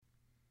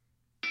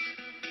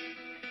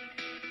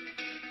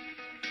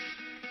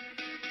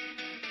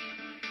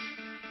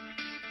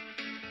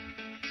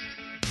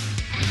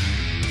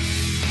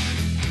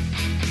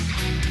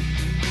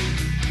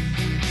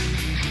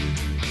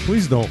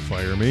Please don't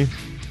fire me.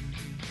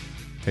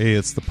 Hey,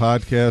 it's the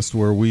podcast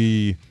where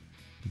we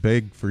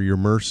beg for your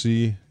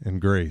mercy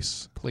and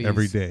grace. Please.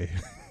 Every day.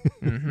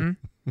 Mm-hmm.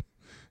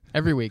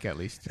 Every week, at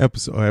least.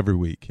 Every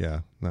week,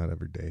 yeah. Not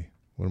every day.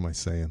 What am I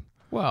saying?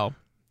 Well,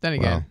 then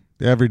again.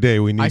 Well, every day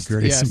we need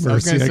grace yes, and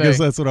mercy. I guess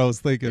that's what I was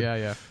thinking.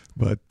 Yeah.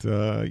 But,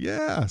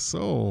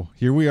 so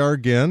here we are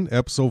again,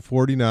 episode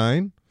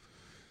 49.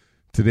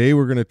 Today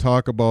we're going to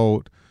talk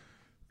about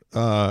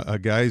a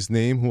guy's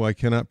name who I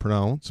cannot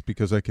pronounce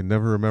because I can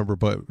never remember,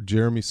 but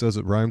Jeremy says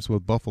it rhymes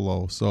with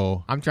buffalo.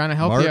 So I'm trying to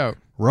help Mark you out.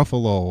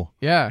 Ruffalo.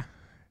 Yeah.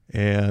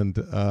 And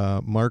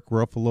Mark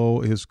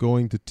Ruffalo is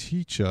going to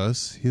teach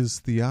us his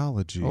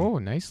theology. Oh,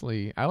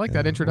 nicely. I like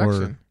that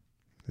introduction. Or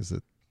is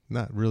it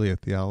not really a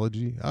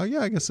theology? Oh,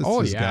 yeah, I guess it's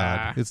his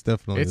God. It's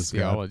definitely his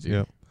theology. God.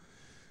 Yep.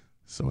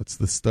 So it's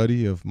the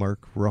study of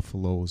Mark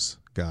Ruffalo's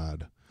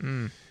God.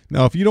 Mm.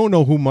 Now, if you don't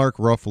know who Mark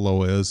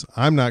Ruffalo is,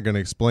 I'm not going to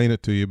explain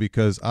it to you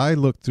because I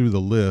looked through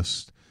the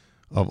list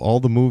of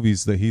all the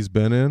movies that he's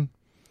been in,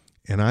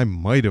 and I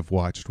might have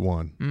watched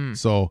one. Mm.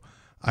 So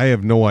I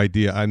have no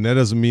idea. And that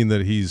doesn't mean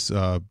that he's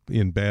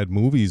in bad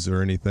movies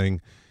or anything.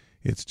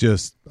 It's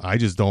just, I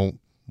just don't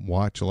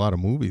watch a lot of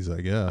movies,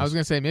 I guess. I was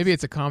going to say, maybe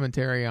it's a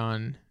commentary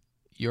on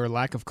your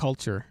lack of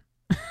culture.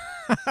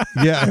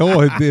 Yeah,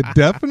 it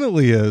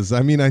definitely is.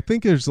 I mean, I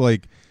think there's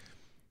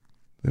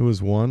there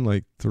was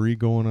one, 3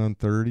 going on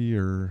 30,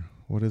 or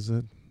what is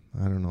it?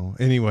 I don't know.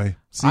 Anyway,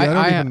 see, I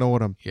don't even know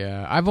what I'm.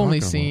 Yeah, I've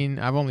only seen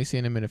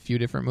him in a few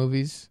different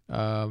movies.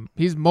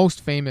 He's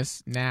most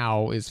famous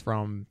now is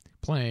from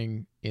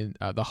playing in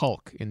the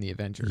Hulk in the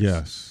Avengers.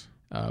 Yes.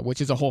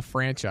 Which is a whole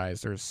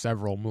franchise. There's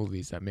several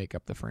movies that make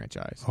up the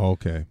franchise.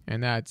 Okay.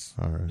 And that's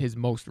all right. His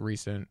most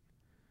recent.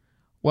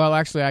 Well,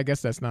 actually, I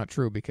guess that's not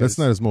true because that's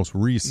not his most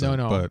recent.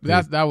 No, but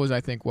that was,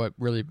 I think, what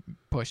really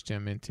pushed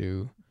him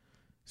into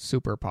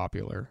super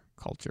popular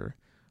culture.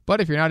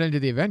 But if you're not into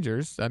the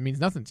Avengers, that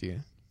means nothing to you.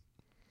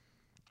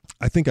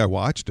 I think I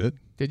watched it.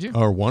 Did you?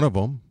 Or one of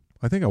them.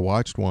 I think I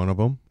watched one of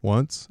them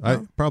once. Oh. I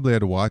probably had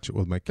to watch it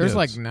with my kids.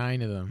 There's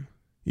 9 of them.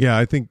 Yeah,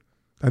 I think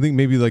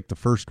maybe the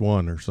first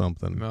one or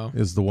something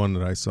is the one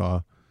that I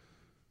saw.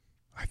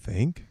 I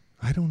think.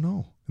 I don't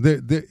know.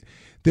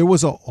 There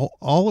was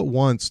all at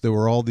once. There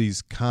were all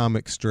these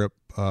comic strip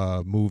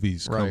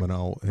movies coming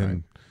out,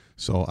 and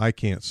so I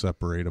can't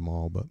separate them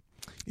all. But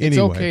anyway. It's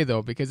okay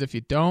though, because if you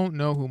don't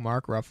know who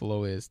Mark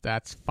Ruffalo is,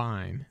 that's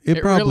fine.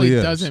 It probably really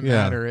is. Doesn't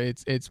matter.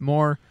 It's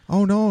more.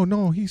 Oh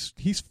no, he's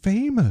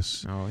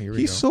famous. Oh, here we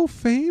go. He's so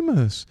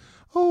famous.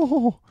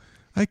 Oh,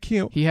 I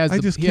can't. He has. I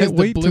just can't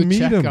wait to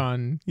meet him.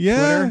 On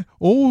Twitter.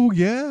 Oh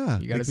yeah.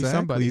 You got to exactly. be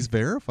somebody. He's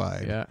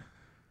verified. Yeah.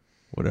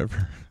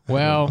 Whatever.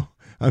 Well,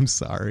 I'm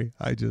sorry.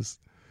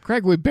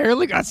 Craig, we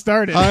barely got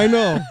started. I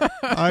know.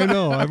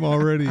 I'm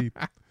already.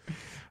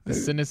 The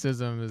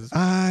cynicism is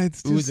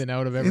it's oozing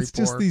out of every pore. It's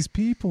just these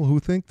people who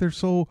think they're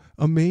so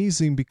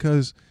amazing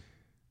because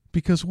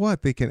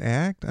what? They can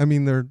act? I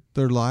mean,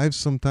 their lives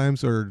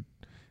sometimes are,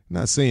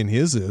 not saying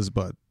his is,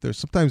 but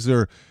sometimes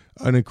they're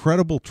an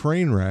incredible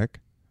train wreck,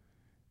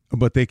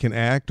 but they can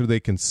act or they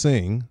can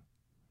sing,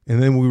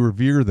 and then we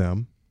revere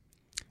them.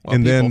 Well,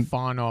 and people then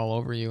fawn all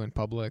over you in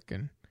public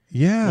and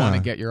want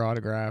to get your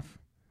autograph,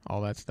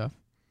 all that stuff.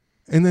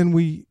 And then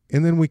we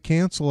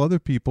cancel other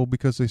people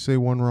because they say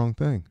one wrong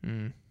thing.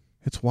 Mm.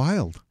 It's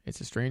wild.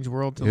 It's a strange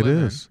world to live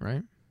in,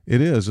 right?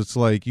 It is. It's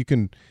like you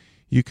can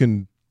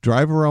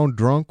drive around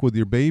drunk with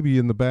your baby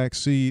in the back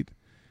seat,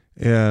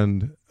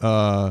 and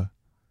and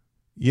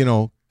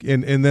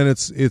then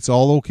it's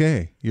all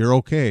okay. You're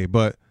okay,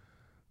 but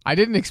I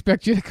didn't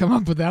expect you to come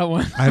up with that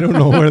one. I don't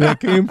know where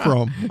that came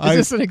from. Is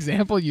this an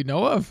example you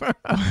know of?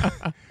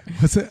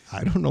 Was it?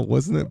 I don't know.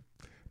 Wasn't it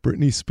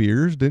Britney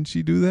Spears? Didn't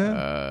she do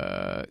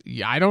that?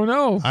 Yeah, I don't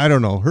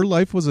know. Her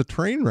life was a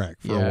train wreck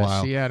for a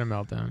while. She had a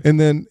meltdown.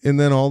 And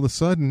then all of a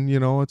sudden,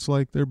 it's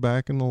like they're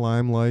back in the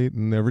limelight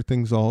and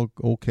everything's all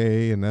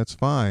okay and that's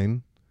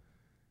fine.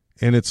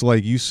 And it's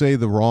like you say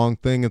the wrong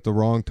thing at the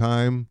wrong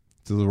time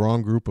to the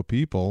wrong group of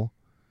people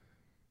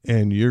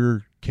and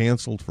you're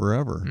canceled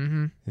forever.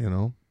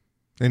 Mm-hmm.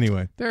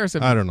 Anyway, there are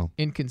some I don't know.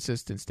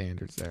 Inconsistent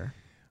standards there.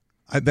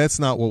 That's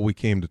not what we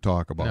came to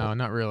talk about. No,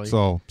 not really.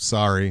 So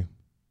sorry.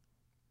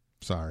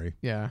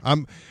 Yeah.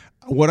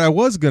 What I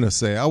was going to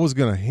say, I was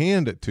going to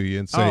hand it to you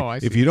and say,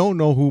 if you don't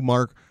know who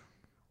Mark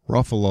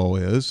Ruffalo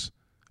is,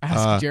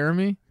 ask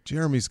Jeremy.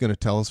 Jeremy's going to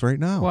tell us right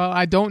now. Well,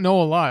 I don't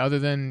know a lot other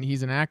than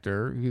he's an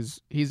actor. He's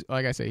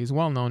like I say, he's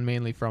well known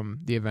mainly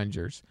from the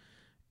Avengers.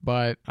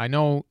 But I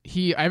know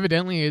he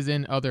evidently is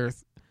in other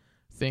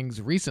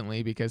things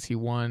recently because he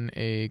won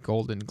a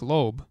Golden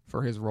Globe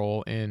for his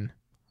role in,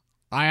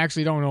 I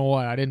actually don't know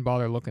what. I didn't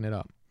bother looking it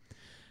up.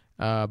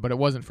 But it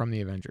wasn't from the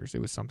Avengers.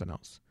 It was something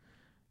else.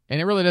 And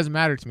it really doesn't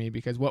matter to me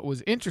because what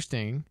was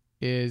interesting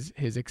is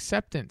his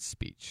acceptance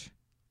speech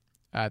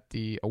at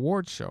the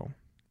awards show.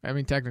 I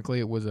mean, technically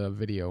it was a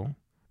video,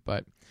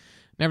 but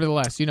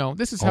nevertheless,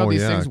 this is how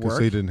these things work. because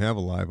they didn't have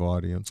a live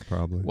audience,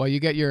 probably. Well, you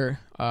get your,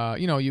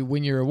 you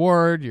win your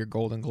award, your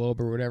Golden Globe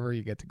or whatever,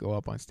 you get to go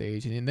up on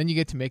stage, and then you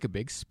get to make a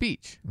big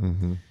speech.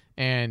 Mm-hmm.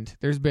 And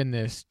there's been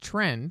this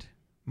trend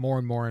more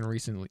and more in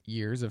recent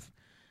years of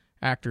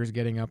actors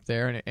getting up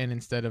there and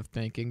instead of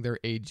thanking their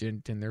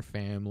agent and their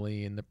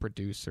family and the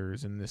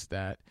producers and this,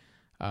 that,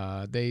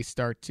 they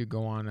start to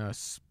go on a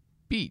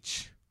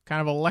speech,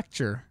 kind of a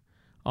lecture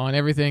on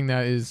everything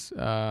that is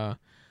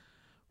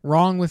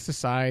wrong with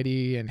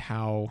society and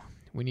how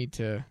we need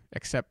to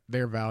accept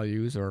their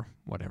values or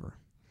whatever.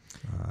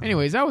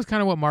 Anyways, that was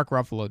kind of what Mark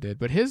Ruffalo did.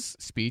 But his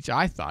speech,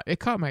 I thought, it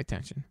caught my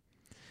attention.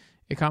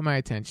 It caught my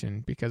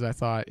attention because I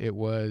thought it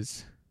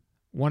was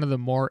one of the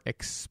more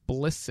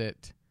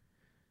explicit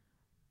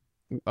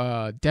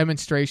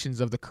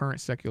demonstrations of the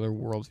current secular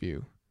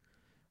worldview.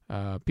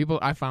 People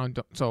I found,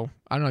 so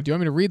I don't know, do you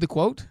want me to read the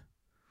quote?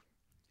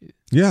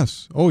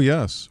 Yes. Oh,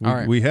 yes. All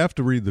right. We have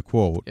to read the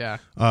quote. Yeah.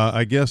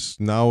 I guess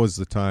now is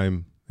the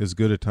time, as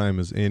good a time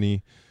as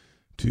any,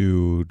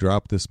 to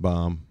drop this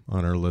bomb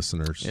on our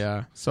listeners.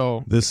 Yeah.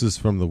 So this is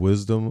from the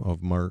wisdom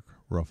of Mark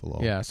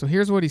Ruffalo. Yeah. So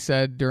here's what he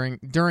said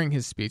during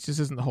his speech. This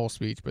isn't the whole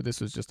speech, but this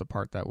was just a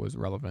part that was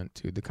relevant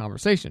to the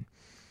conversation.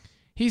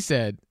 He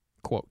said,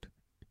 quote,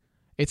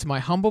 "It's my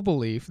humble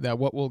belief that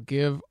what will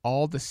give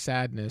all the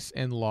sadness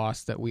and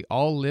loss that we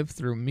all live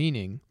through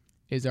meaning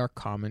is our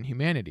common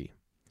humanity.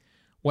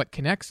 What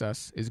connects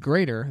us is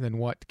greater than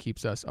what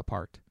keeps us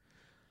apart.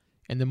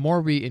 And the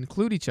more we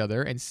include each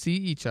other and see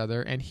each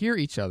other and hear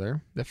each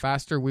other, the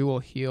faster we will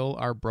heal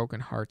our broken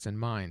hearts and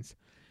minds.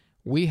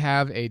 We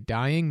have a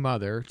dying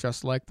mother,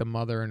 just like the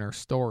mother in our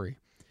story.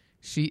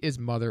 She is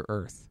Mother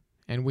Earth,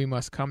 and we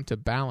must come to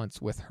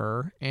balance with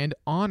her and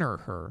honor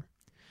her.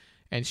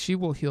 And she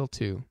will heal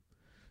too.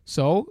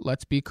 So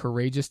let's be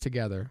courageous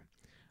together.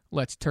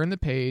 Let's turn the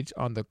page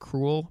on the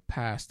cruel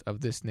past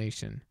of this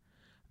nation.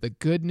 The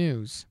good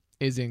news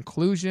is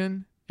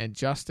inclusion and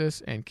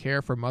justice and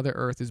care for Mother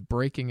Earth is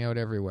breaking out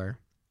everywhere.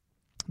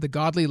 The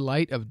godly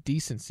light of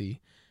decency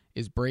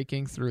is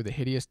breaking through the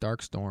hideous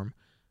dark storm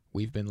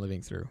we've been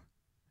living through."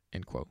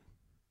 End quote.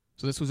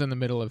 So this was in the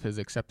middle of his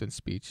acceptance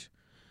speech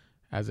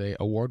as a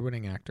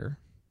award-winning actor.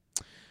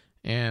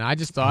 And I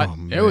just thought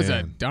it was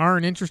a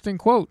darn interesting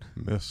quote.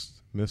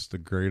 Missed a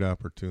great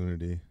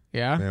opportunity.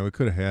 Yeah? Man, we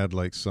could have had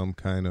like some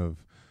kind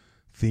of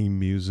theme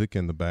music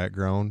in the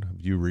background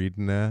of you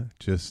reading that.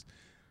 Just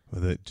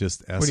with it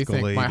just escalating. What do you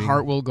think? My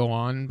Heart Will Go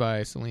On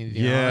by Celine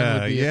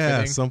Dion would be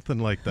yeah, something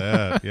like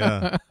that.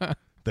 Yeah.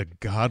 The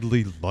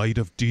godly light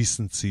of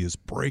decency is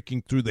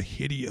breaking through the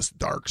hideous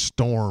dark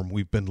storm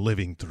we've been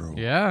living through.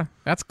 Yeah,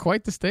 that's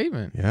quite the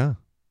statement. Yeah.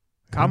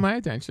 Caught my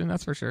attention,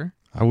 that's for sure.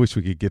 I wish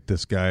we could get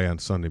this guy on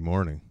Sunday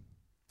morning.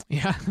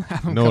 Yeah,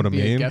 have him know come what I be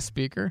mean? a guest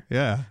speaker.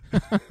 Yeah.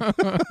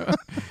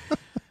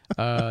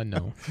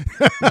 No.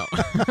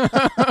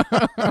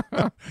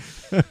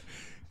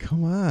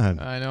 Come on.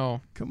 I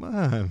know. Come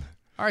on.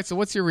 All right, so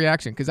what's your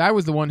reaction? Because I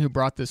was the one who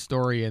brought this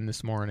story in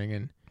this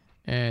morning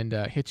and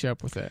hit you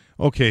up with it.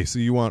 Okay, so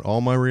you want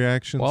all my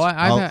reactions? Well,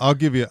 I'll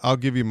give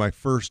you my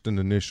first and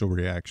initial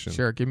reaction.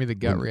 Sure, give me the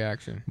gut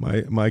reaction.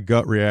 My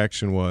gut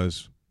reaction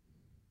was,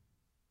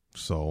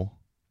 so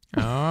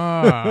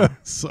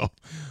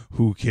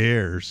who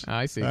cares?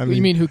 I see.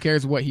 You mean who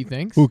cares what he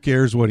thinks? Who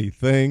cares what he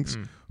thinks?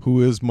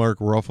 Who is Mark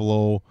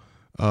Ruffalo?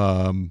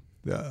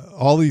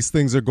 All these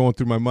things are going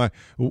through my mind.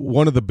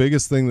 One of the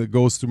biggest thing that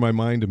goes through my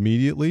mind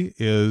immediately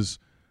is,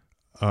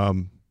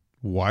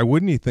 why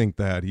wouldn't he think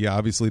that? He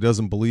obviously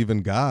doesn't believe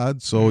in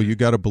God, so you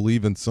got to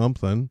believe in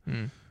something.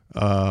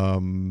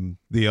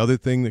 The other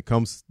thing that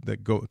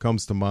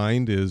comes to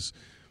mind is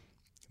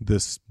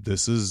this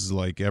is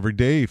like every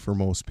day for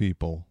most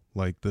people.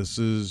 Like this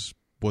is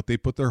what they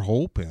put their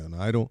hope in.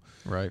 I don't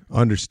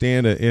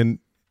understand it. And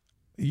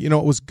it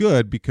was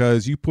good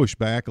because you push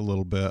back a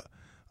little bit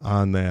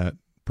on that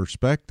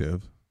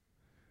perspective.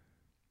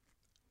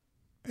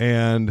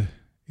 And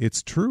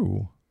it's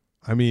true.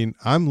 I mean,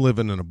 I'm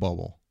living in a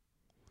bubble.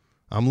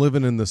 I'm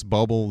living in this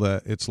bubble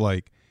that it's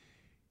like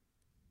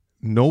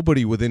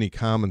nobody with any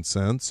common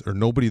sense or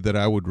nobody that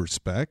I would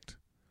respect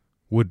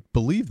would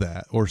believe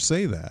that or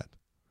say that.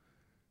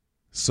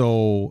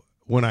 So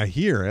when I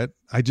hear it,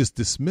 I just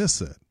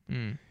dismiss it.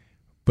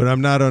 But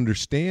I'm not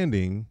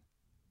understanding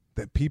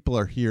that people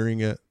are hearing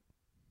it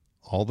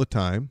all the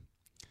time,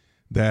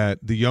 that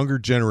the younger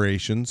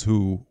generations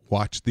who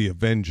watch the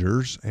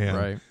Avengers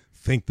and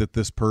think that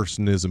this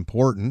person is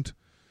important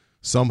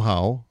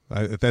somehow,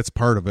 that's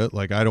part of it.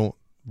 Like I don't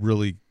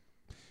really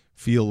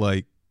feel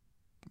like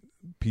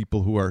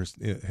people who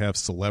have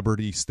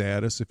celebrity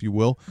status, if you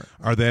will,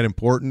 are that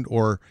important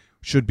or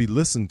should be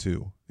listened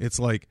to. It's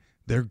like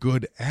they're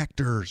good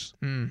actors.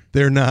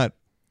 They're not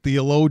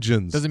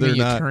theologians. Doesn't mean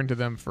you turn to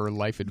them for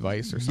life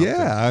advice or something.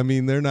 Yeah, I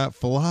mean, they're not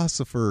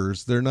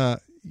philosophers. They're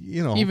not,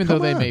 even though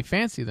they may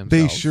fancy themselves.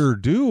 They sure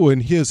do,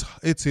 and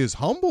it's his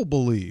humble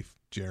belief,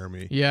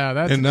 Jeremy. Yeah,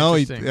 that's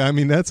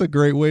interesting. That's a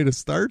great way to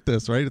start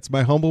this, right? It's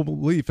my humble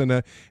belief,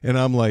 and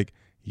I'm like,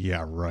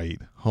 yeah, right,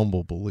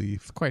 humble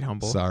belief. It's quite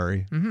humble.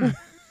 Sorry.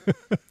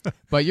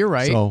 But you're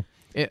right. So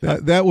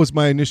that was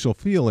my initial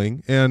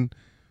feeling, and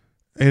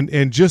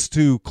just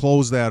to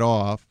close that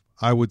off,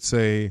 I would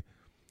say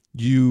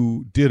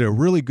you did a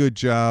really good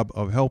job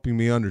of helping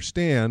me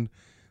understand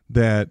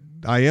that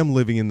I am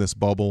living in this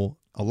bubble.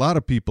 A lot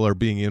of people are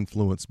being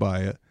influenced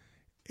by it.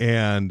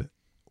 And,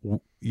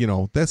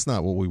 that's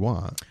not what we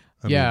want.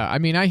 I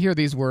mean, I hear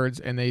these words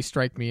and they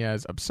strike me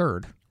as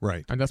absurd.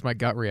 Right. And that's my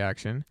gut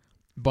reaction.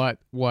 But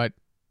what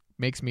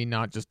makes me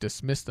not just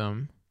dismiss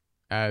them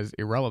as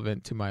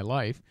irrelevant to my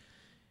life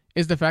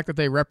is the fact that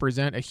they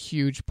represent a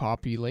huge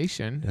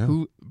population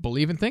who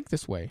believe and think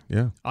this way.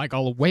 Yeah. Like a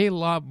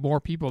lot more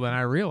people than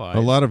I realize.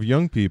 A lot of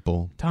young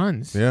people.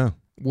 Tons. Yeah.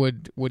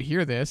 Would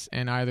hear this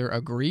and either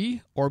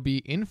agree or be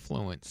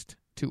influenced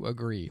to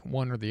agree,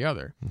 one or the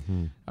other.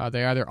 Mm-hmm.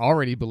 They either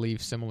already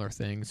believe similar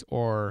things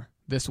or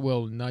this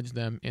will nudge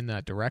them in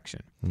that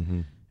direction.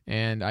 Mm-hmm.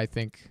 And I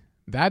think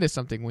that is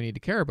something we need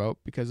to care about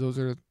because those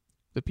are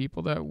the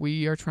people that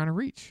we are trying to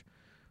reach.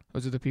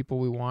 Those are the people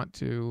we want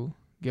to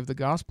give the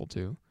gospel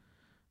to.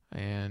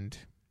 And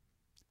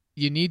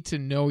you need to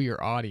know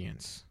your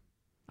audience.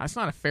 That's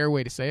not a fair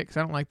way to say it because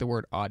I don't like the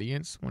word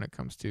audience when it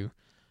comes to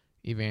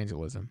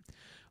evangelism.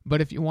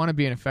 But if you want to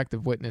be an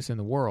effective witness in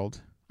the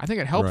world, I think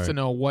it helps to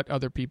know what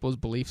other people's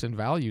beliefs and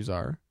values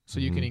are so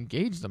you can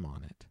engage them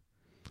on it.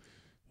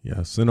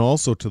 Yes, and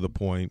also to the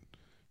point,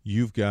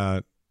 you've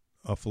got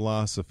a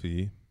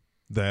philosophy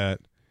that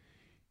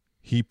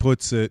he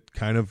puts it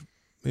kind of,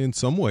 in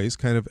some ways,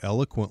 kind of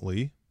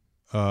eloquently,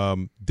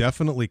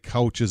 definitely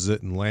couches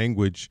it in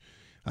language.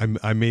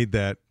 I made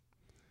that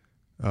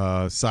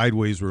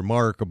sideways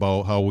remark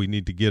about how we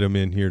need to get him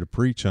in here to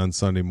preach on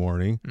Sunday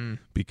morning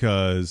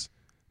because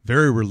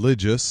very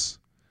religious.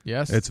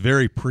 Yes. It's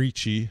very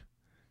preachy.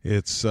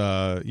 It's,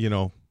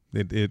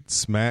 it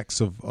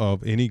smacks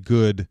of any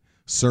good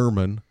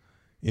sermon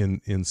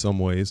in some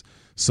ways.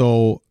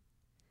 So,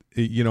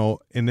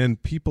 and then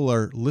people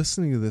are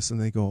listening to this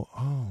and they go,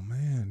 oh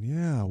man,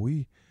 yeah,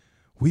 we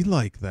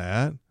like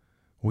that.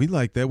 We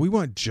like that. We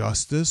want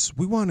justice.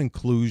 We want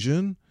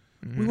inclusion.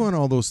 Mm-hmm. We want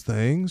all those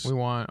things. We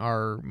want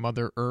our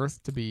Mother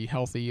Earth to be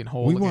healthy and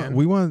whole again.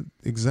 We want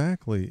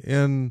exactly.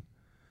 And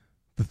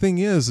the thing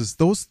is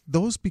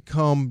those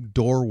become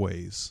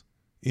doorways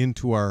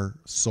into our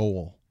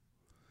soul.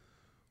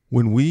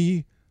 When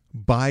we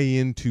buy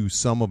into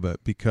some of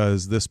it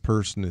because this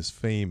person is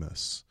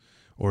famous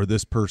or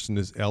this person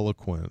is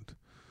eloquent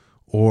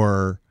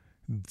or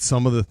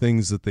some of the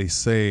things that they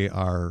say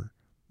are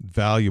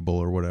valuable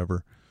or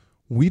whatever,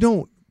 we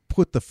don't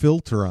put the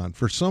filter on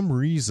for some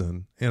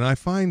reason. And I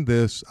find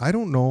this, I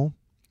don't know.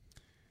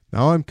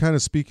 Now I'm kind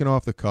of speaking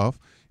off the cuff.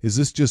 Is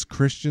this just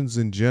Christians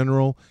in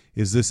general?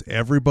 Is this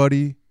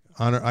everybody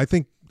on I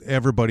think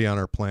everybody on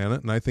our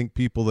planet, and I think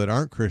people that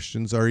aren't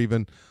Christians are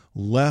even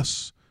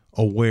less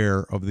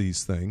aware of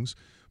these things.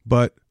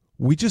 But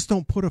we just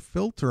don't put a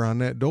filter on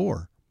that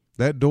door.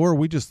 That door,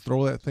 we just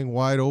throw that thing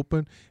wide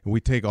open and we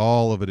take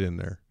all of it in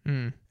there.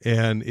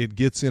 And it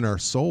gets in our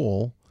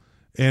soul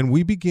and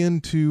we begin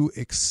to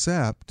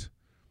accept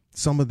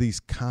some of these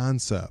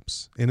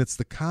concepts. And it's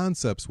the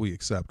concepts we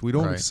accept. We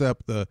don't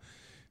accept the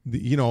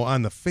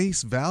on the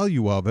face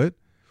value of it.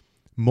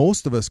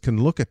 Most of us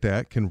can look at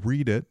that, can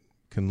read it,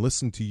 can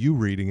listen to you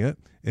reading it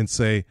and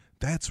say,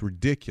 that's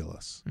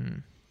ridiculous.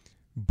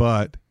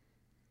 But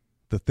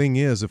the thing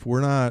is, if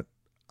we're not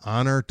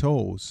on our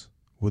toes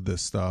with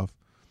this stuff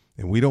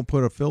and we don't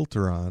put a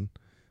filter on,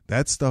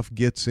 that stuff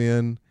gets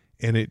in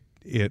and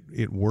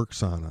it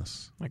works on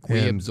us. Like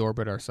we absorb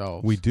it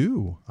ourselves. We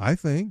do, I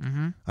think.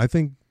 I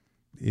think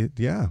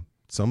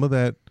some of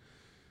that,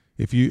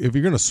 if you're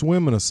going to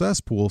swim in a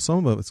cesspool,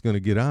 some of it's going to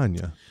get on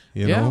you.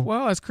 You know?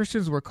 Well, as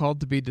Christians, we're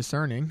called to be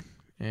discerning,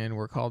 and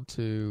we're called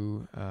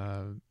to,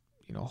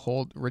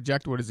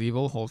 reject what is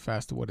evil, hold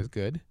fast to what is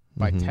good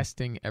by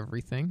testing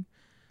everything.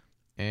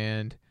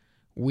 And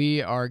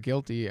we are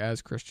guilty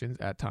as Christians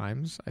at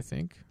times, I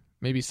think.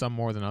 Maybe some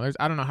more than others.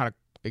 I don't know how to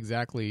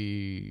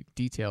exactly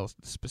detail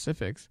the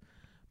specifics,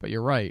 but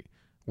you're right.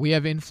 We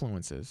have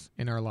influences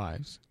in our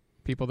lives,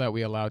 people that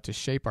we allow to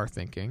shape our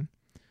thinking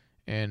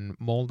and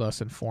mold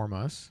us and form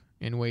us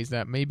in ways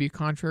that may be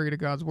contrary to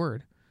God's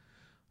word.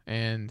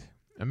 And,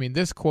 I mean,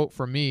 this quote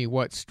for me,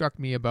 what struck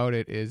me about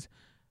it is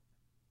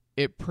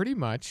it pretty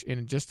much,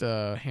 in just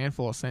a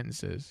handful of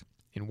sentences,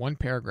 in one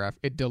paragraph,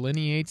 it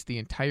delineates the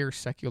entire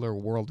secular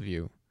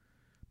worldview,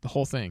 the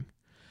whole thing.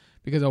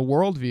 Because a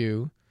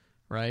worldview,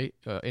 right,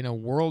 in a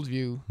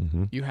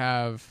worldview, you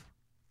have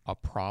a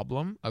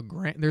problem,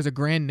 there's a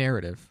grand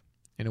narrative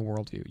in a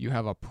worldview. You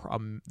have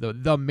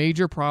the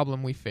major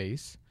problem we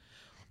face,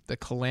 the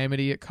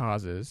calamity it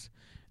causes,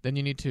 then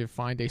you need to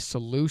find a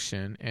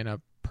solution and a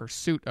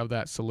pursuit of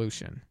that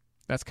solution.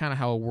 That's kind of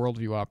how a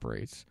worldview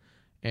operates.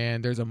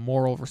 And there's a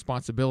moral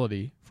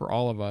responsibility for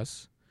all of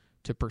us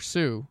to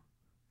pursue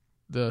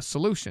the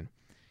solution.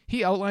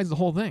 He outlines the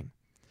whole thing.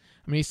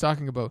 I mean, he's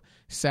talking about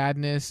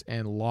sadness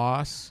and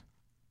loss,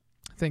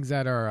 things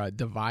that are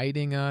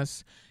dividing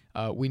us.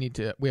 We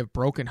have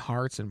broken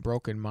hearts and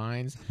broken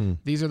minds.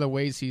 These are the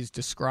ways he's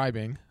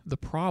describing the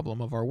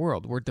problem of our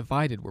world. We're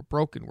divided, we're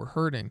broken, we're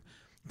hurting.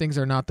 Things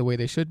are not the way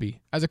they should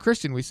be. As a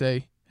Christian, we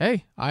say,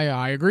 hey,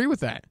 I agree with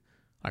that.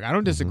 Like, I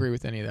don't disagree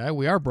with any of that.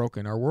 We are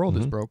broken. Our world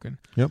is broken.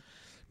 Yep.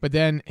 But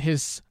then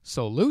his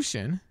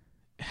solution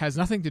has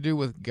nothing to do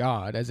with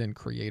God, as in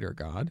creator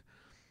God.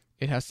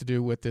 It has to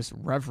do with this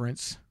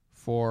reverence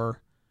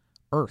for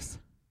Earth.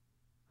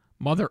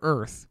 Mother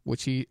Earth,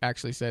 which he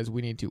actually says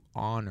we need to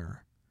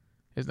honor.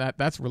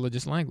 That's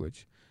religious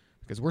language.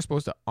 Because we're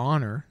supposed to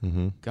honor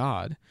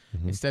God.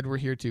 Instead, we're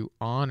here to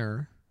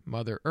honor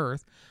Mother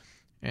Earth.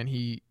 And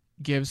he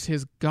gives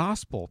his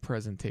gospel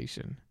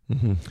presentation.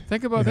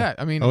 Think about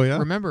that. I mean,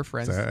 remember,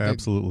 friends,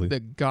 absolutely.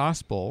 The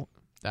gospel,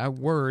 that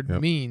word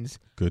means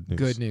good news.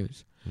 Good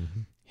news.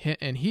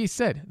 And he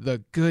said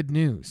the good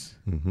news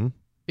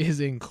is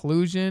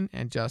inclusion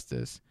and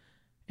justice,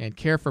 and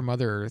care for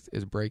Mother Earth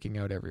is breaking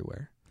out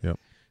everywhere. Yep.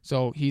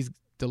 So he's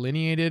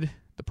delineated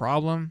the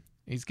problem.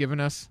 He's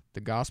given us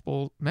the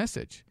gospel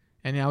message.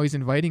 And now he's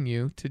inviting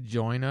you to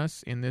join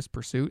us in this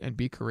pursuit and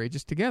be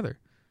courageous together.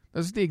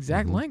 That's the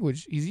exact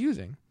language he's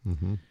using.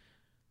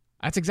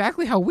 That's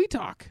exactly how we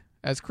talk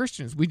as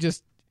Christians. We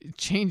just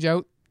change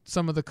out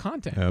some of the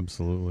content.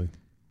 Absolutely.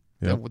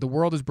 Yep. The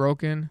world is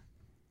broken,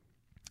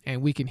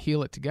 and we can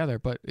heal it together,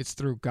 but it's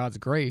through God's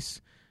grace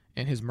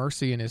and his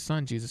mercy and his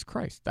son, Jesus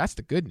Christ. That's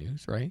the good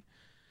news, right?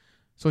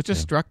 So it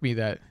just struck me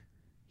that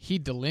he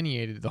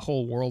delineated the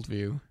whole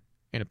worldview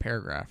in a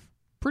paragraph,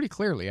 pretty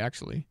clearly,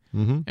 actually,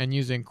 and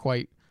using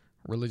quite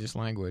religious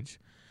language.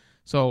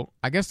 So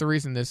I guess the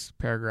reason this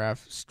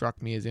paragraph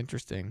struck me as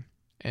interesting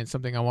and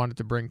something I wanted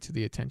to bring to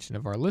the attention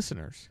of our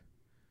listeners,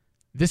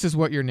 this is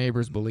what your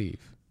neighbors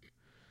believe.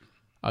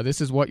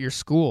 This is what your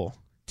school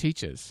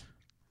teaches.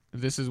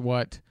 This is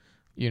what,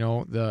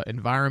 the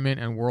environment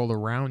and world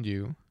around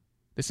you,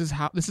 this is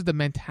the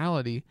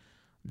mentality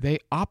they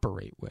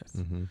operate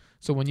with.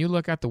 So when you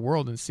look at the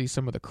world and see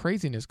some of the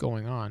craziness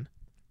going on,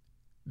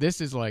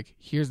 this is like,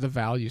 here's the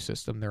value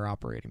system they're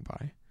operating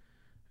by.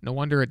 No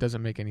wonder it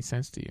doesn't make any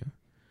sense to you.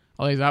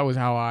 At least that was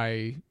how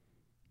I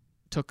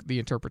took the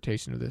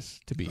interpretation of this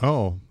to be.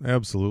 Oh,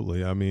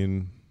 absolutely. I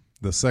mean,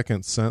 the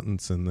second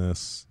sentence in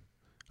this,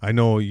 I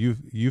know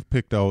you've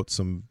picked out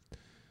some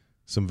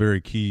very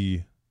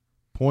key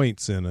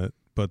points in it,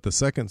 but the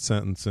second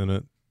sentence in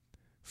it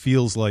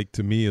feels like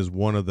to me is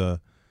one of the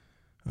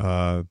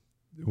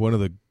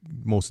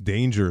most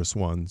dangerous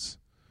ones.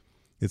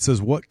 It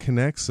says, what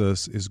connects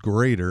us is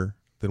greater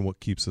than what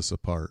keeps us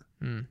apart.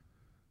 And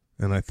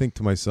I think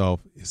to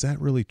myself, is that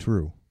really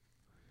true?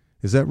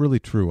 Is that really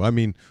true? I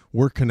mean,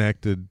 we're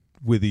connected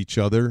with each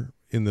other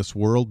in this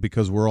world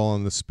because we're all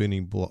on the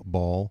spinning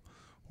ball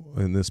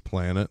in this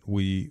planet.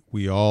 We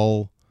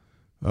all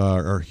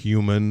are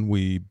human.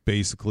 We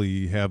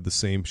basically have the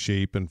same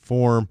shape and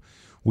form.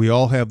 We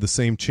all have the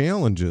same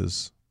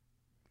challenges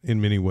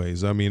in many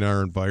ways. I mean,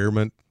 our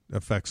environment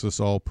affects us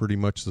all pretty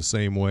much the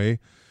same way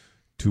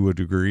to a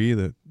degree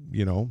that,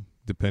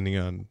 depending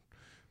on,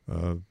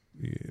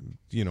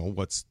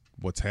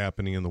 what's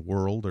happening in the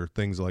world or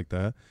things like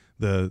that,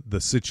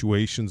 the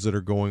situations that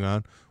are going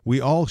on.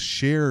 We all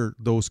share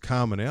those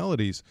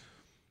commonalities,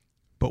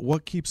 but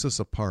what keeps us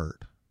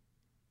apart?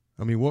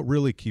 I mean, what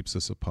really keeps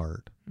us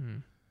apart?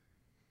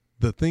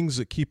 The things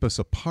that keep us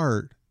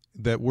apart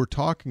that we're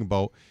talking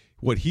about,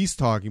 what he's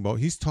talking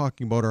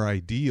about our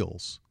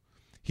ideals.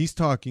 He's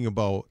talking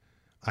about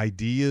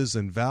ideas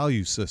and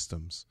value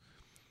systems.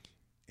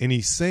 And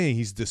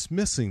he's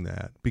dismissing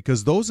that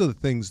because those are the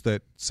things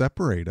that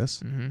separate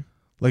us.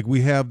 Like,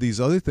 we have these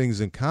other things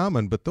in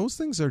common, but those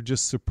things are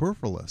just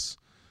superfluous.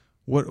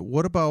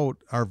 What about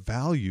our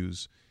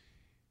values?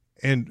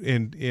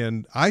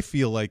 And I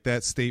feel like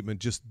that statement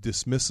just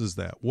dismisses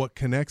that. What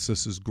connects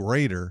us is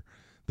greater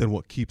than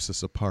what keeps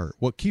us apart.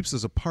 What keeps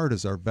us apart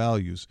is our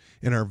values,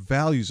 and our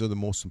values are the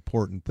most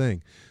important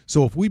thing.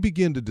 So if we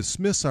begin to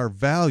dismiss our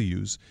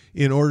values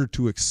in order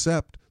to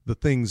accept the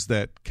things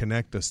that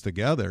connect us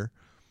together,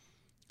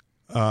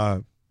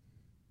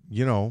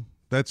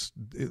 that's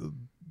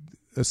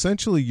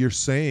essentially you're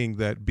saying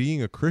that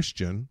being a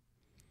Christian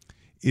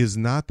is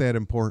not that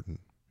important.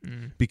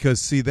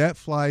 Because, see, that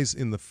flies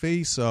in the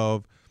face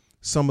of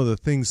some of the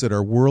things that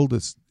our world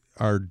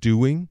are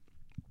doing,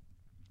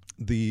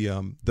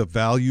 the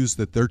values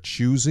that they're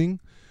choosing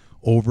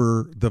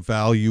over the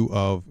value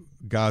of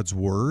God's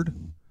word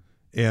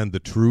and the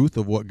truth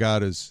of what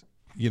God is,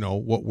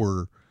 what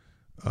we're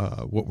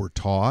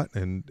taught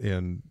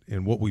and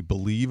what we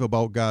believe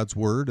about God's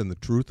word and the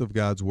truth of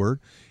God's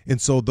word.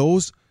 And so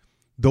those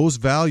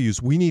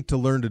values, we need to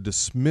learn to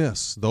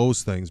dismiss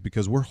those things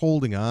because we're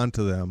holding on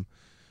to them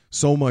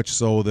so much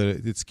so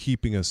that it's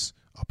keeping us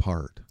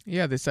apart.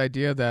 Yeah, this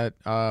idea that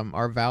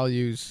our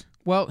values,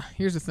 well,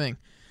 here's the thing.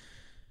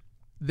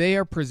 They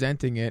are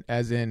presenting it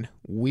as in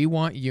we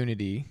want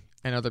unity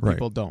and other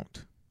people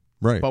don't.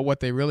 Right. But what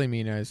they really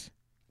mean is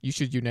you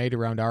should unite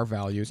around our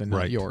values and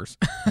not yours.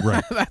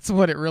 Right. That's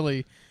what it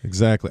really...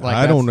 Exactly.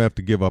 I don't have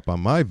to give up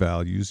on my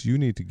values. You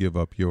need to give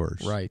up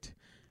yours. Right.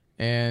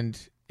 And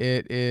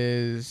it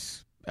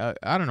is,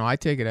 I don't know, I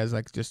take it as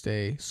like just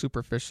a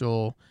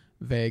superficial,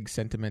 vague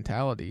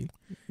sentimentality.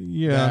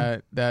 Yeah.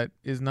 That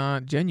is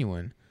not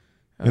genuine.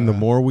 And the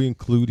more we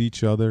include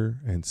each other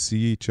and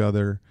see each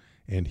other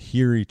and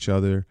hear each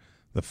other,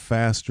 the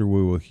faster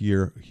we will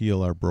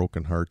heal our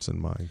broken hearts and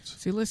minds.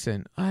 See,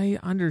 listen, I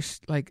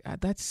understand. Like,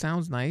 that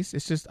sounds nice.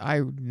 It's just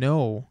I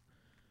know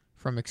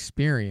from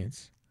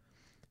experience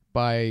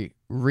by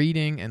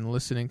reading and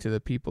listening to the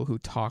people who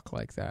talk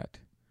like that,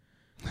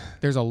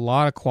 there's a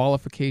lot of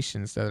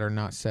qualifications that are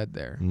not said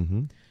there.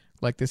 Mm-hmm.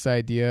 Like this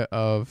idea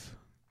of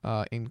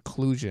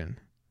inclusion.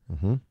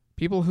 Mm-hmm.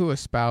 People who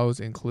espouse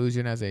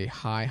inclusion as a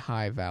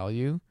high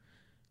value,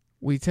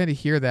 we tend to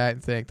hear that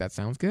and think that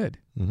sounds good.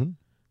 Mm-hmm.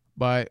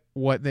 But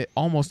what that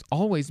almost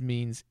always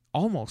means,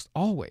 almost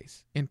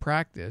always in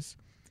practice,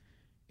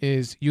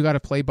 is you got to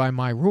play by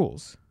my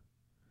rules.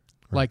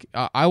 Right.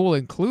 Like, I will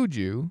include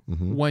you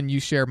mm-hmm. when you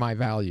share my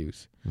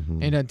values.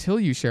 Mm-hmm. And until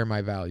you share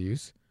my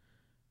values,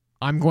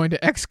 I'm going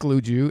to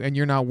exclude you, and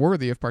you're not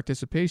worthy of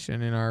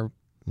participation in our...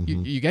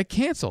 Mm-hmm. You get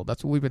canceled.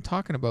 That's what we've been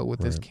talking about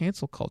with this right.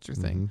 cancel culture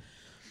thing.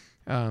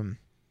 Mm-hmm.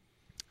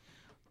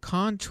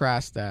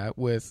 Contrast that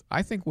with,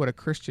 I think, what a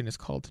Christian is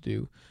called to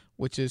do,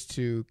 which is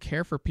to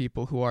care for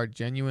people who are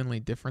genuinely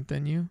different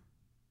than you.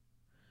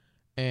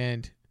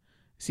 And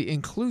see,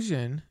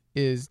 inclusion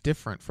is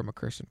different from a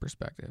Christian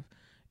perspective.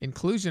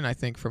 Inclusion, I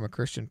think, from a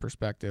Christian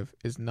perspective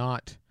is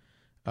not,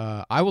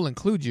 I will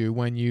include you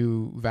when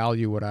you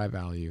value what I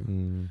value.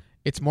 Mm.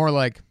 It's more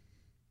like,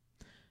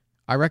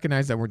 I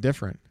recognize that we're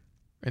different,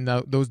 and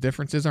those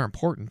differences are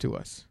important to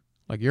us.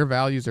 Like, your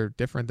values are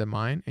different than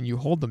mine, and you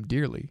hold them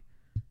dearly,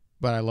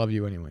 but I love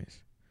you anyways.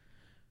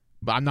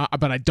 But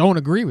I don't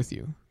agree with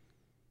you.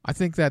 I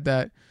think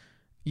that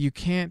you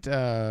can't,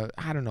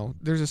 I don't know,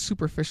 there's a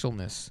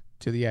superficialness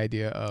to the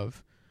idea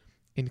of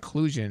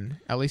inclusion,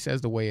 at least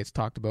as the way it's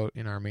talked about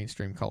in our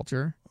mainstream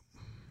culture.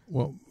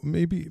 Well,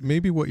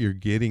 maybe what you're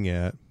getting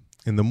at,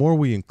 and the more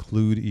we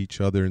include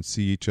each other and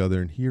see each other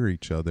and hear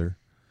each other,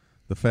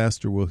 the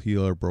faster we'll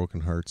heal our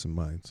broken hearts and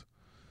minds.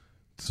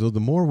 So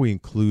the more we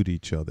include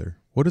each other,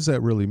 what does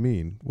that really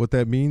mean? What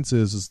that means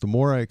is the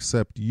more I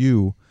accept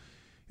you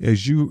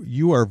as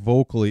you are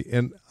vocally,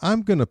 and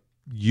I'm going to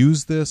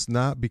use this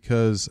not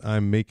because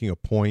I'm making a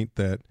point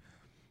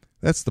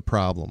that's the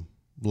problem.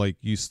 Like,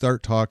 you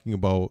start talking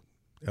about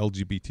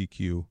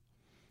LGBTQ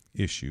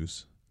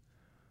issues,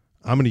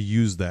 I'm going to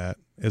use that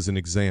as an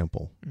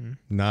example,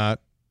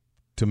 not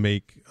to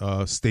make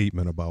a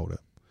statement about it.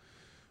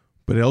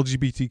 But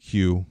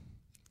LGBTQ,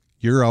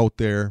 you're out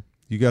there,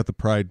 you got the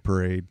Pride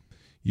Parade,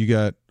 you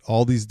got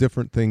all these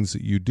different things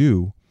that you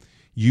do.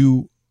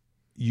 You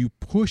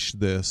push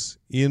this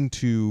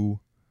into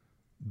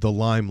the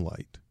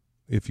limelight,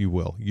 if you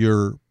will.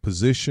 Your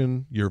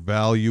position, your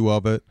value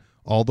of it,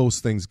 all those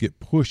things get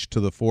pushed to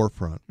the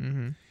forefront.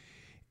 Mm-hmm.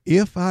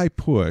 If I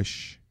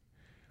push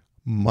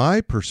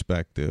my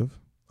perspective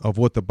of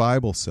what the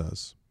Bible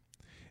says,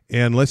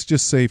 and let's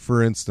just say,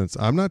 for instance,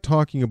 I'm not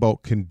talking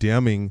about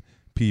condemning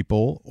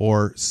people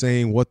or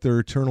saying what their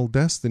eternal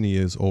destiny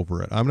is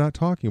over it. I'm not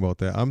talking about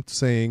that. I'm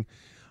saying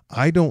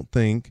I don't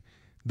think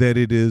that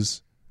it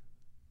is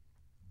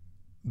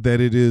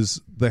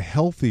the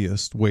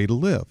healthiest way to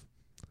live.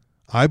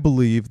 I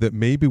believe that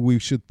maybe we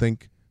should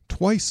think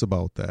twice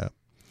about that.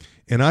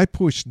 And I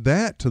push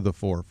that to the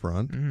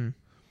forefront. Mm-hmm.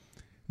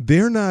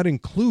 They're not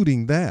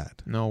including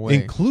that. No way.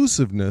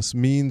 Inclusiveness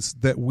means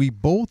that we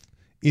both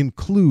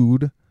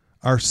include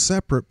our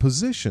separate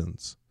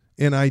positions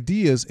and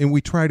ideas, and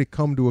we try to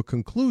come to a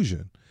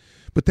conclusion.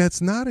 But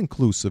that's not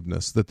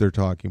inclusiveness that they're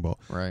talking about.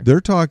 Right.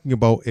 They're talking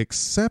about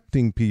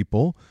accepting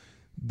people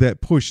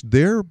that push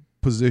their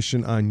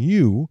position on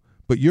you,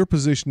 but your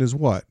position is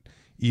what?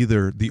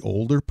 Either the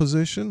older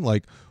position,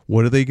 like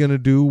what are they going to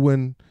do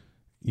when,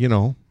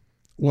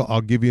 well, I'll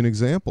give you an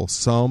example.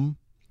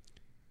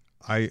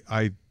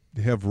 I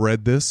have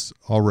read this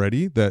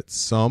already, that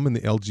some in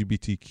the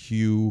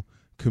LGBTQ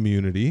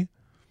community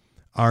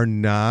are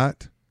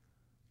not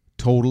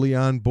totally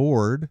on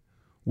board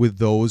with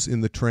those in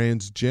the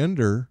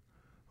transgender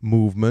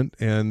movement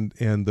and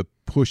the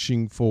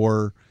pushing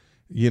for,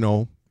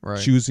 right.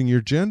 choosing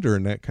your gender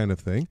and that kind of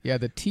thing. Yeah,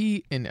 the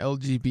T in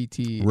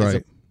LGBT,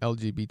 right.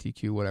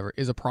 LGBTQ, whatever,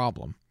 is a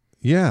problem.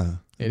 Yeah,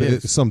 it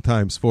is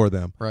sometimes for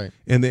them, right?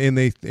 And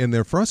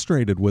they're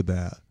frustrated with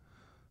that.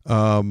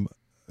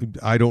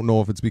 I don't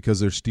know if it's because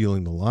they're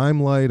stealing the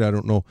limelight. I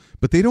don't know,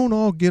 but they don't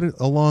all get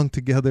along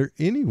together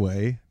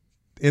anyway,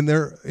 and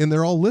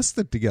they're all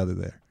listed together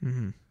there.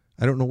 Mm-hmm.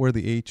 I don't know where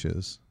the H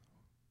is.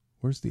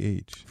 Where's the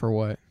H for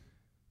what?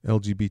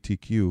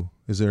 LGBTQ.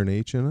 Is there an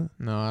H in it?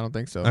 No, I don't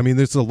think so. I mean,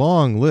 there's a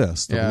long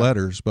list of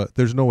letters, but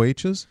there's no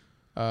H's.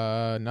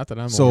 Not that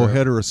I'm so aware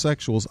of.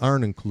 Heterosexuals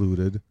aren't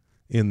included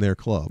in their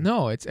club.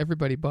 No, it's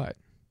everybody but.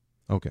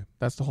 Okay,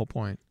 that's the whole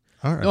point.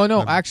 All right.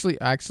 No.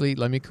 Actually,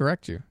 let me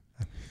correct you.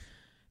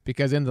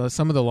 Because in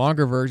some of the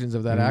longer versions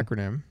of that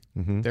acronym,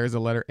 there's a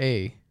letter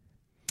A,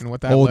 and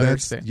what that letter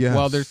stands. Yes.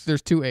 Well,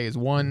 there's two A's.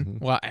 One.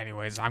 Well,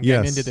 anyways, I'm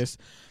getting into this.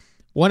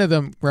 One of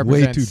them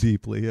represents way too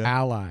deeply. Yeah.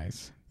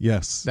 Allies.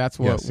 Yes, that's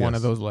what one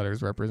of those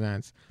letters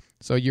represents.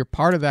 So you're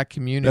part of that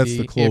community. That's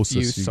the closest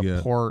if you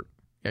support.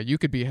 You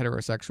could be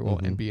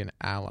heterosexual and be an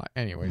ally.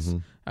 Anyways,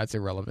 that's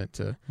irrelevant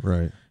to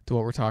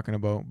what we're talking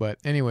about. But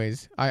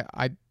anyways,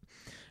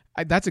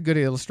 that's a good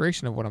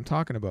illustration of what I'm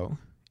talking about.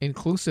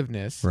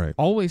 Inclusiveness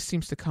always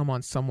seems to come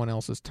on someone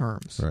else's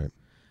terms. Right.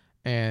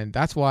 And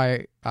that's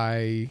why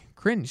I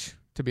cringe,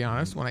 to be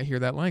honest, when I hear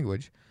that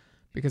language,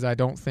 because I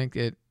don't think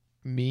it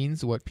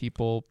means what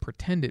people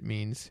pretend it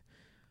means.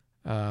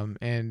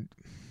 And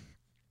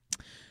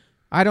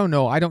I don't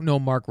know. I don't know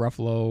Mark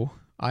Ruffalo.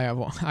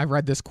 I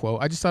read this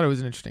quote. I just thought it was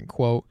an interesting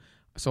quote.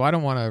 So I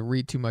don't want to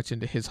read too much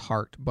into his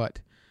heart,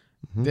 but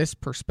this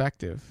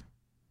perspective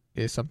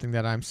is something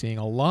that I'm seeing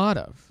a lot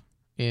of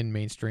in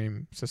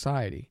mainstream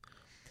society.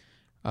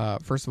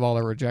 First of all,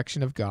 a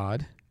rejection of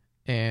God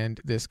and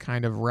this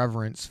kind of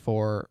reverence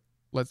for,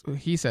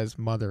 he says,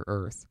 Mother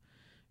Earth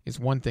is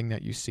one thing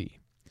that you see.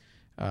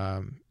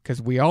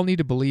 Because we all need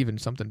to believe in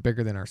something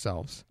bigger than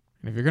ourselves.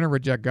 And if you're going to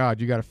reject God,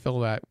 you got to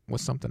fill that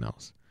with something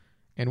else.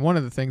 And one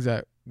of the things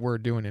that we're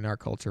doing in our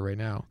culture right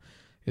now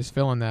is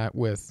filling that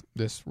with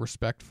this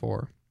respect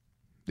for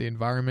the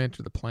environment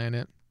or the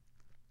planet,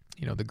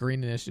 the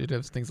green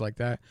initiatives, things like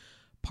that.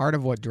 Part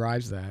of what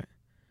drives that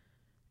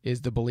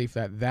is the belief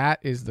that that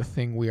is the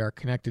thing we are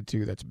connected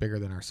to that's bigger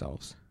than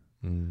ourselves.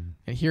 And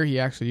here he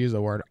actually used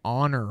the word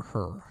honor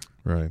her.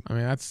 Right. I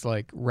mean, that's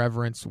like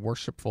reverence,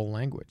 worshipful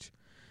language.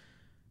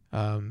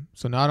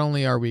 So not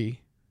only are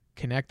we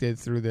connected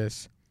through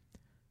this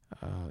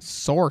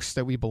source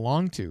that we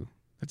belong to,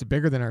 that's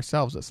bigger than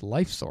ourselves, this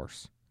life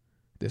source,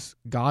 this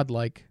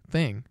godlike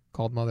thing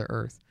called Mother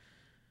Earth,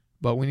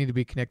 but we need to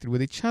be connected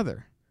with each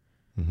other.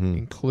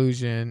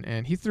 Inclusion,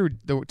 and he threw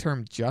the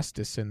term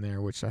justice in there,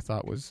 which I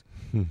thought was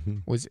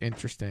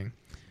interesting.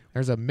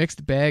 There's a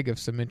mixed bag of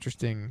some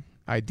interesting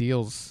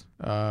ideals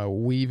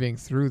weaving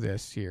through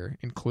this here.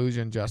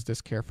 Inclusion,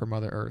 justice, care for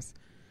Mother Earth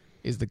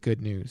is the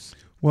good news.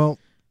 Well,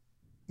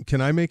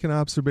 can I make an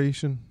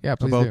observation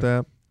about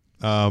that?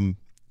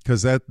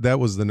 Because that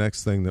was the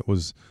next thing that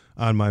was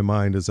on my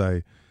mind as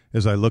I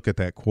look at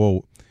that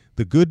quote.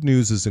 The good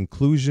news is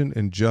inclusion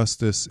and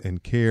justice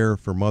and care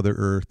for Mother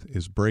Earth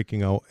is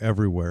breaking out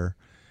everywhere.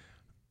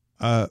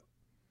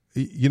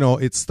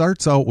 It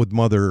starts out with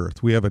Mother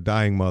Earth. We have a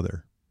dying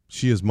mother.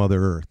 She is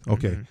Mother Earth.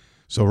 Okay.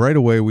 So right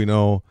away we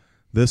know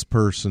this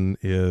person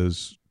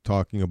is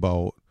talking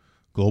about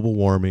global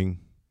warming.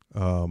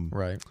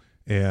 Right.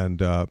 And,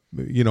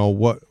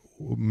 what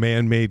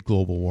man-made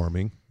global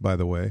warming, by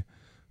the way.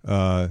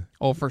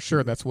 For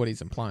sure. That's what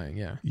he's implying.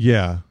 Yeah.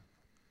 Yeah.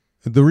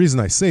 The reason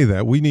I say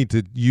that, we need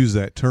to use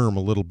that term a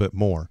little bit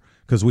more,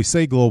 because we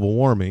say global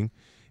warming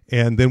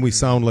and then we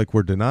sound like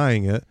we're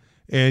denying it.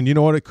 And you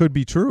know what? It could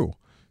be true.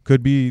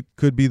 Could be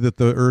that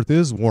the earth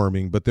is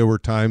warming, but there were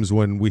times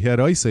when we had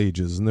ice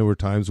ages and there were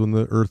times when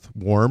the earth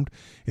warmed.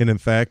 And in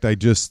fact,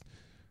 sometimes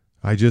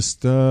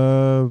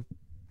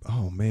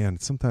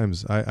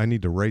I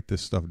need to write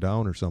this stuff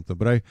down or something,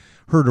 but I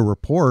heard a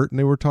report and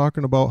they were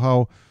talking about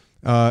how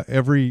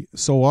every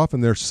so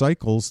often there's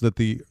cycles that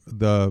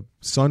the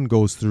sun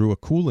goes through a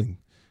cooling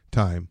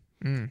time,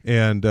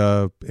 and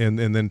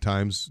then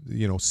times,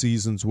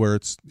 seasons where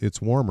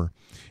it's warmer.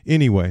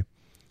 Anyway,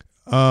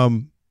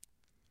 my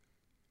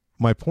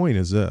point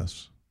is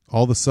this: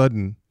 all of a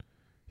sudden,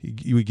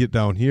 we get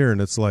down here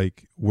and it's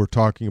like we're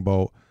talking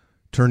about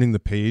turning the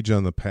page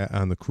on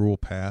the cruel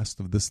past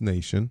of this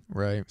nation.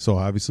 Right. So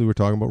obviously we're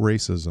talking about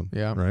racism.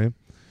 Yeah. Right.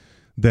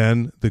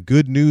 Then the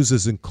good news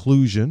is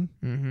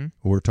inclusion.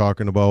 We're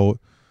talking about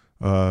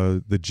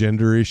the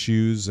gender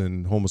issues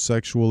and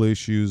homosexual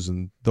issues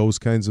and those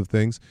kinds of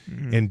things,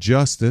 and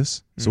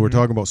justice. So we're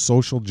talking about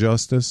social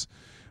justice,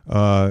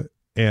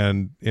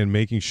 and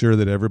making sure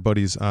that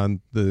everybody's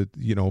on the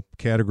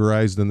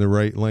categorized in the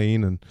right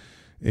lane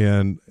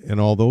and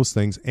all those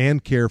things,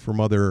 and care for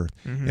Mother Earth.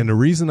 And the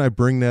reason I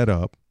bring that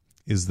up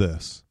is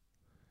this: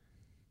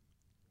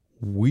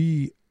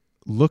 we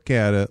look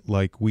at it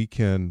like we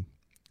can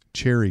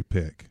cherry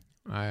pick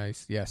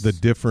the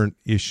different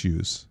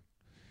issues.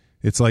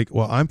 It's like,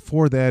 well, I'm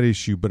for that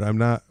issue, but I'm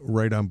not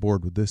right on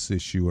board with this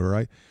issue,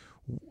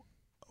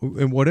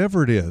 and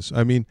whatever it is.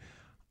 I mean,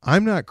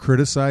 I'm not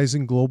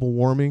criticizing global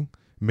warming,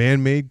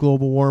 man-made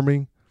global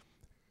warming.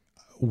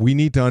 We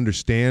need to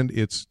understand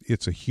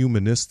it's a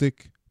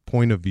humanistic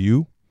point of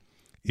view.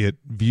 It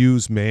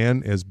views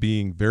man as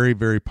being very,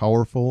 very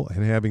powerful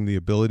and having the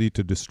ability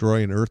to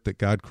destroy an earth that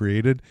God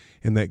created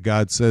and that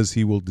God says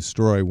he will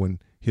destroy when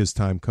his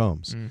time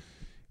comes.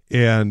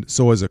 And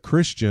so as a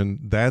Christian,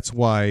 that's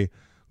why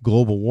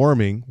global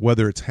warming,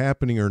 whether it's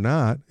happening or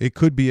not, it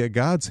could be at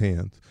God's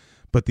hands.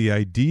 But the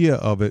idea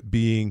of it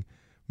being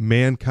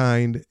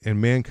mankind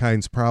and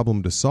mankind's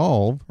problem to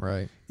solve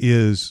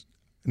is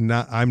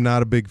not, I'm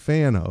not a big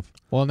fan of.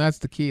 Well, and that's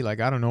the key.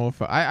 Like, I don't know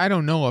if I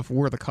don't know if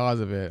we're the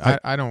cause of it.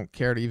 I don't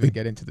care to even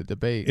get into the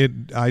debate.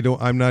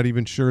 I'm not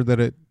even sure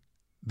that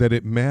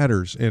it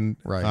matters. And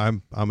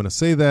I'm going to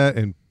say that,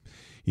 and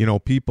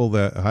people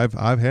that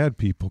I've had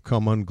people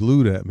come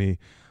unglued at me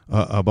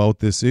about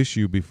this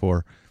issue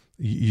before.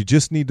 You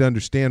just need to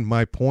understand,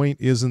 my point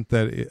isn't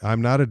that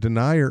I'm not a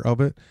denier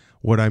of it.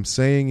 What I'm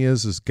saying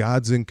is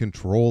God's in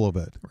control of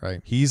it.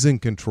 Right. He's in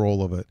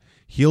control of it.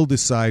 He'll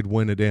decide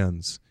when it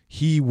ends.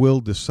 He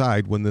will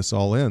decide when this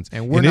all ends.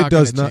 And it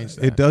does not change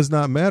that. It does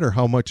not matter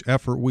how much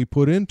effort we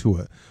put into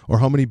it or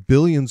how many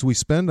billions we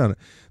spend on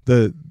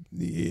it.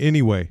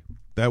 Anyway,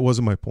 that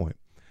wasn't my point.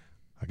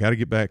 I got to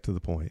get back to the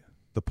point.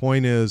 The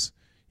point is,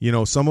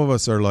 some of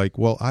us are like,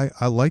 well,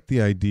 I like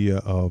the idea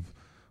of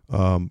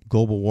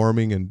global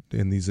warming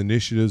and these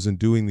initiatives and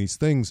doing these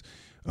things,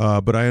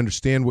 but I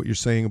understand what you're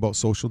saying about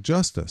social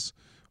justice,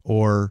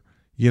 or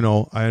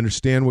I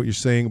understand what you're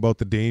saying about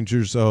the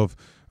dangers of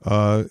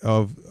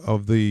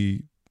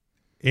the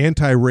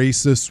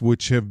anti-racist,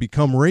 which have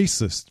become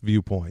racist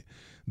viewpoint.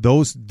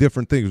 Those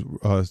different things,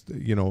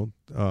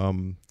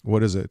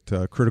 what is it?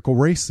 Critical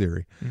race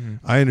theory. Mm-hmm.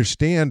 I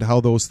understand how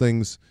those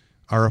things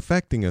are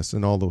affecting us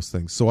and all those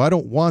things. So I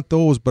don't want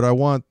those, but I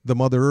want the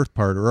Mother Earth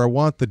part, or I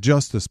want the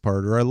justice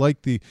part, or I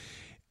like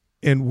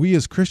and we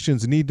as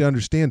Christians need to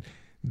understand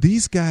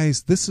these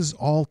guys, this is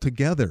all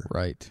together.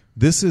 Right.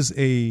 This is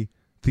a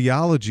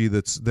theology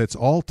that's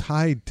all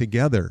tied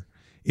together.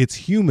 It's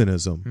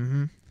humanism.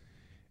 Mm-hmm.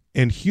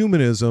 And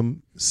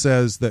humanism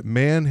says that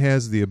man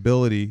has the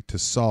ability to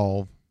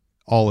solve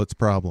all its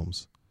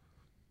problems.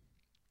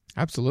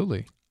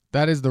 Absolutely.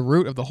 That is the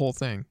root of the whole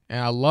thing.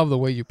 And I love the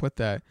way you put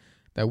that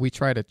we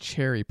try to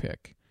cherry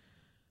pick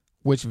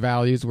which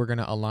values we're going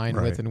to align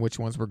with and which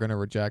ones we're going to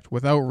reject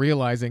without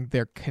realizing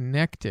they're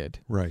connected.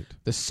 Right.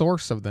 The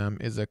source of them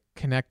is a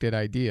connected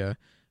idea,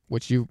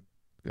 which you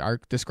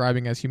are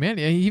describing as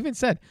humanity. And he even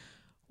said,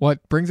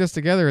 what brings us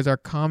together is our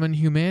common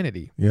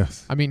humanity.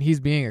 Yes. I mean, he's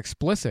being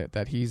explicit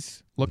that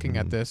he's looking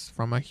at this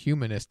from a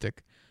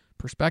humanistic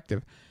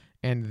perspective.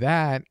 And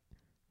that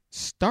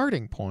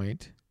starting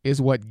point is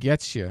what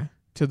gets you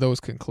to those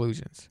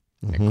conclusions.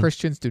 Mm-hmm. And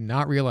Christians do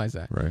not realize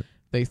that. Right.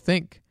 They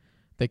think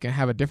they can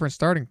have a different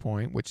starting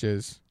point, which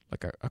is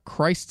like a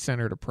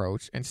Christ-centered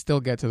approach, and still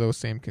get to those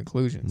same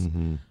conclusions.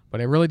 Mm-hmm.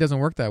 But it really doesn't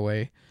work that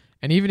way.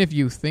 And even if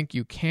you think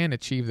you can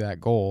achieve that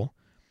goal,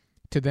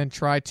 to then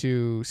try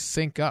to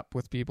sync up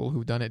with people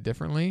who've done it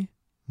differently,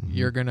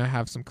 you're going to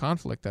have some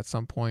conflict at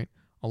some point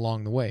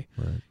along the way.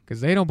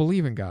 Because they don't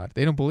believe in God.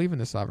 They don't believe in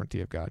the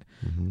sovereignty of God.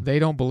 Mm-hmm. They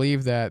don't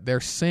believe that their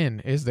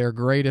sin is their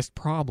greatest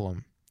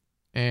problem.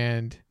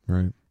 And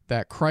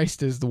that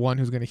Christ is the one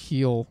who's going to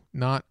heal,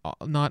 not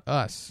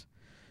us.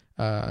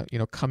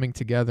 Coming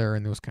together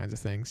and those kinds of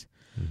things.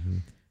 Mm-hmm.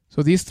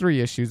 So these three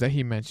issues that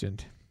he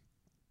mentioned: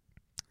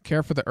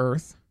 care for the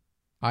earth,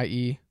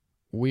 i.e.,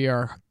 we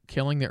are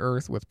killing the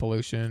earth with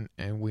pollution,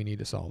 and we need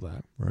to solve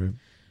that. Right.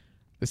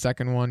 The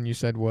second one you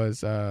said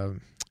was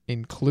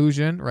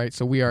inclusion, right?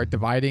 So we are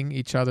dividing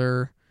each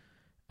other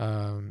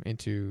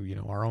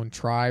into our own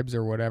tribes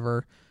or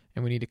whatever,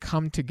 and we need to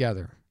come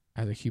together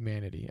as a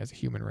humanity, as a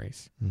human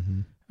race.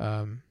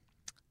 Mm-hmm.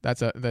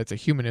 That's a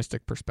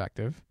humanistic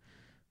perspective.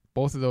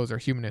 Both of those are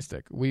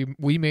humanistic. We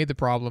made the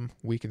problem,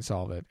 we can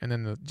solve it. And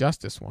then the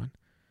justice one,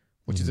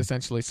 which is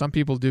essentially some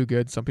people do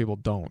good, some people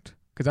don't.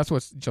 Because that's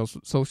what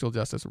social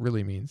justice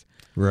really means.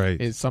 Right.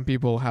 Is some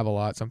people have a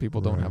lot, some people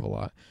don't have a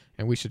lot.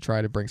 And we should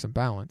try to bring some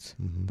balance.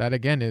 Mm-hmm. That,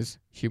 again, is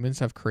humans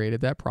have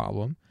created that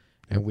problem,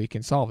 and we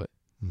can solve it.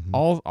 Mm-hmm.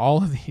 All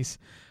of these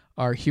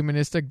are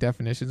humanistic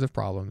definitions of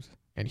problems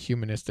and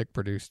humanistic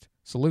produced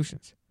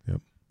solutions.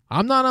 Yep.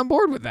 I'm not on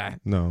board with that.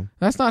 No.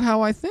 That's not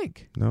how I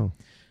think. No.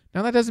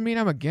 Now, that doesn't mean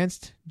I'm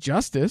against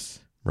justice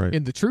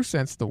in the true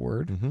sense of the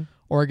word,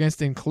 or against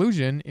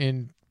inclusion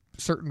in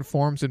certain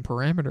forms and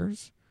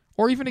parameters,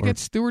 or even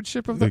against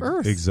stewardship of the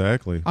earth.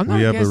 Exactly.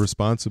 We have a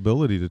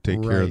responsibility to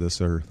take care of this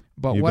earth.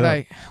 But what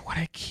I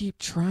keep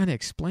trying to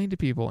explain to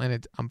people,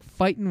 and I'm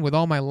fighting with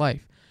all my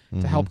life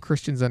to help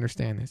Christians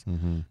understand this,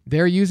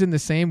 they're using the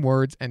same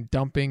words and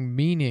dumping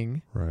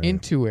meaning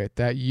into it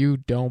that you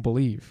don't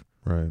believe.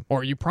 Right.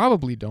 Or you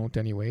probably don't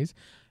anyways.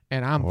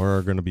 Or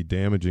are going to be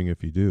damaging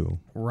if you do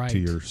to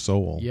your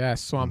soul.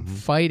 Yes, so I'm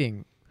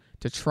fighting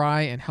to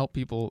try and help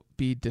people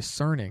be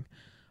discerning.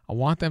 I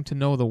want them to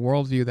know the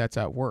worldview that's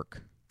at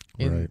work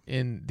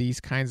in these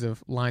kinds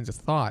of lines of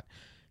thought,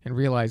 and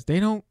realize they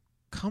don't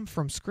come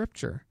from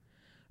Scripture.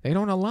 They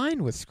don't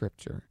align with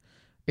Scripture.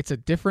 It's a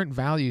different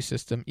value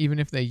system, even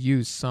if they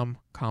use some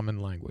common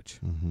language.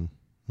 Mm-hmm.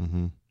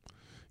 Mm-hmm.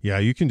 Yeah,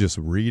 you can just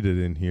read it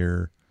in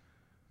here.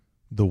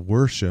 The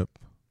worship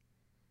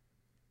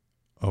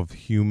of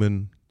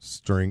human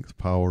strength,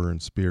 power,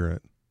 and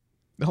spirit.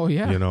 Oh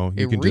yeah,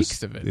 you can reeks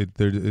just, of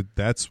it.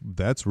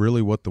 That's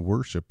really what the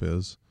worship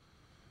is.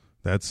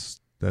 That's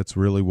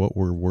really what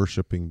we're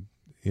worshiping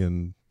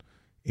in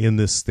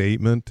this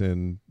statement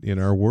and in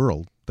our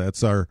world.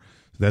 That's where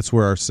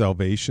our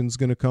salvation's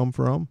going to come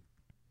from.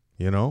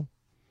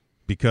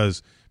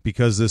 Because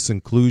this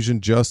inclusion,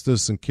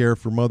 justice, and care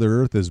for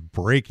Mother Earth is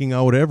breaking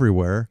out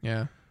everywhere.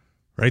 Yeah,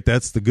 right.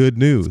 That's the good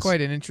news. It's quite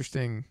an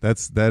interesting.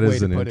 That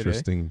is an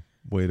interesting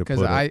way to put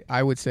it. Because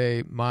I would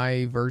say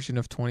my version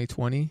of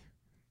 2020,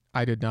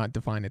 I did not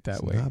define it that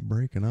it's way. Not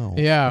breaking out.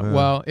 Yeah,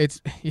 well,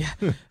 it's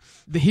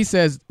he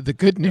says the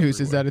good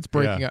news is that it's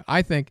breaking out.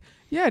 I think,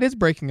 it is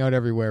breaking out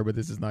everywhere, but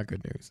this is not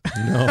good news.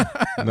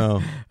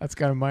 No. That's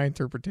kind of my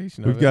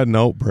interpretation We've of it. We've got an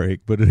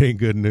outbreak, but it ain't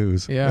good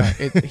news. Yeah,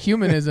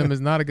 humanism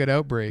is not a good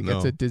outbreak. No.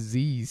 It's a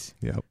disease.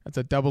 Yep. It's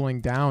a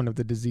doubling down of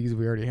the disease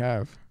we already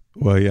have.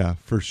 Well, yeah,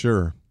 for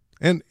sure.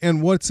 And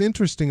what's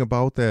interesting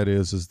about that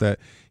is that,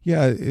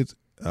 it's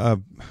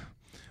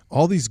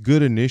all these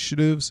good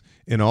initiatives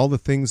and all the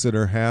things that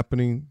are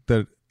happening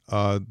that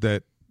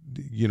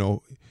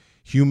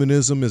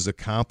humanism is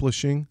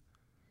accomplishing.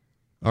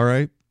 All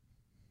right.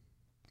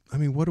 I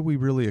mean, what are we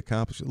really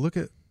accomplishing? Look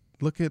at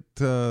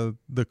the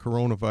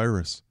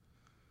coronavirus.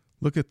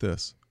 Look at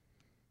this.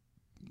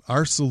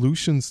 Our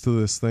solutions to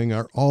this thing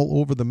are all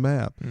over the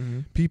map.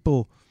 Mm-hmm.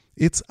 People,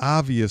 it's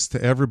obvious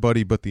to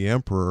everybody but the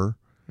emperor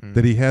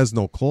that he has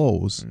no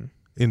clothes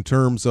in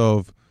terms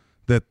of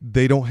that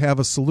they don't have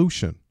a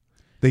solution.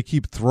 They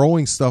keep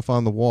throwing stuff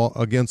on the wall,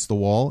 against the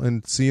wall,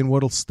 and seeing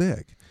what'll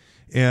stick.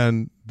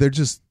 And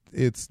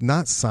it's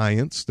not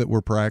science that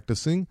we're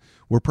practicing.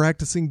 We're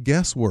practicing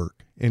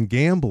guesswork and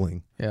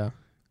gambling. Yeah.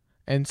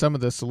 And some of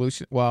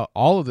the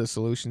all of the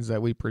solutions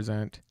that we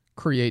present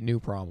create new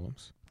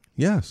problems.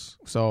 Yes.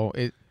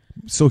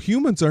 So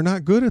humans are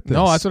not good at this.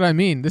 No, that's what I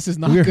mean. This is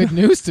not good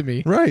news to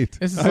me. Right.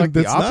 This is like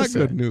the opposite.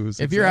 Not good news.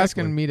 If you're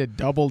asking me to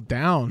double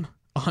down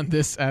on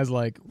this as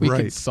like we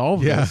can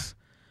solve this,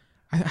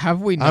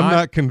 have we not? I'm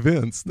not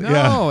convinced.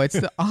 No, it's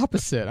the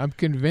opposite. I'm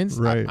convinced.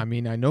 Right. I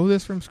mean, I know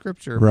this from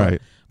Scripture,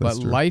 right? But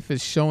life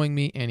is showing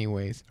me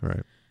anyways.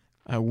 Right.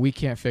 We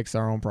can't fix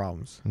our own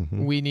problems.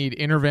 Mm-hmm. We need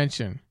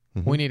intervention.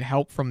 Mm-hmm. We need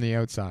help from the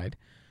outside.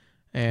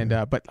 And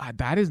but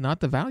that is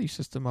not the value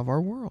system of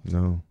our world.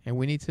 No. And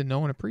we need to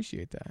know and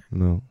appreciate that.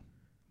 No.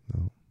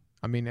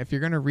 I mean, if you're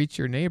going to reach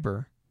your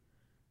neighbor,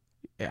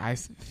 I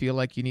feel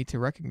like you need to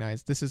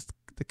recognize this is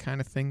the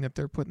kind of thing that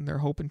they're putting their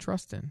hope and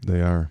trust in.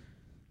 They are,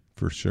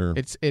 for sure.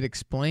 It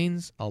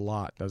explains a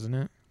lot, doesn't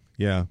it?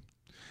 Yeah.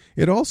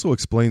 It also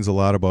explains a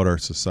lot about our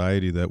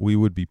society, that we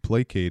would be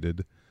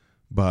placated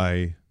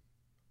by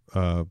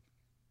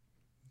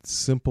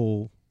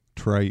simple,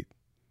 trite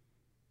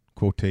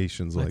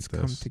quotations like this.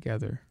 Let's come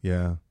together.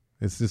 Yeah.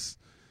 It's just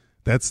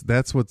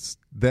that's what's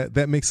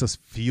that makes us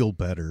feel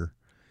better.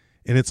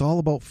 And it's all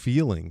about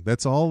feeling.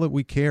 That's all that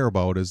we care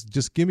about, is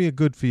just give me a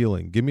good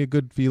feeling. Give me a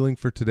good feeling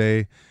for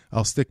today.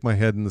 I'll stick my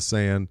head in the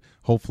sand.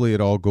 Hopefully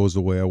it all goes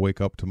away. I wake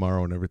up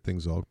tomorrow and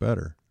everything's all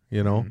better.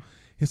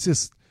 It's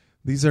just,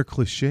 these are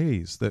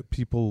cliches that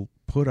people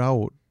put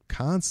out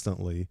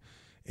constantly,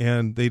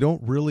 and they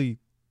don't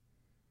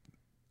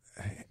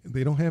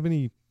have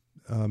any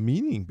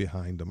meaning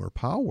behind them or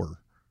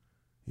power,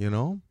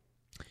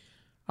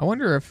 I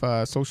wonder if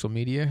social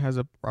media has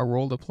a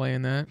role to play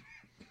in that.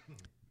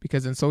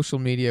 Because in social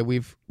media,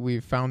 we've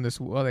found this,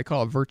 they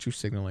call it virtue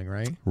signaling,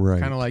 right? Right.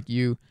 Kind of like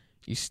you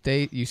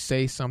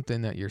say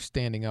something that you're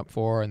standing up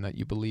for and that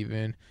you believe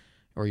in,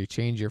 or you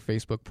change your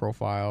Facebook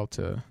profile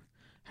to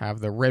have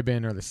the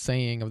ribbon or the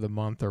saying of the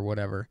month or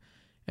whatever,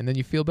 and then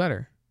you feel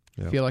better.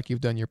 Yep. You feel like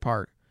you've done your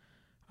part.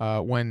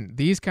 When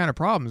these kind of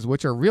problems,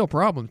 which are real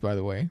problems, by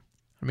the way,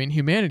 I mean,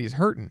 humanity is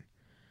hurting.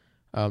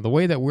 The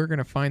way that we're going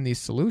to find these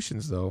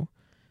solutions, though,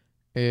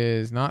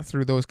 is not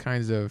through those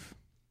kinds of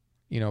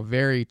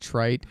very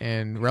trite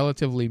and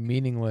relatively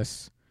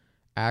meaningless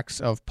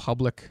acts of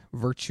public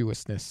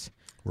virtuousness.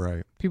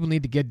 Right. People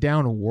need to get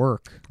down to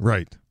work.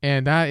 Right.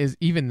 And that is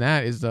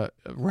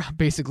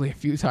basically a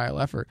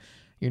futile effort.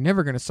 You're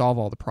never going to solve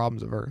all the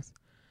problems of Earth.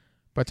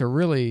 But to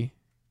really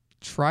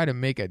try to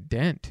make a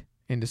dent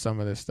into some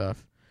of this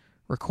stuff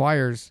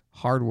requires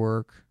hard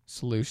work,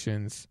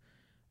 solutions,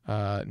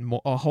 a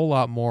whole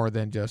lot more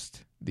than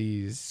just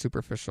these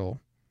superficial,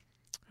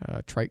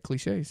 trite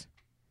cliches.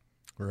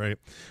 Right.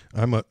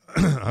 I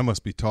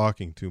must be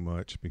talking too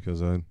much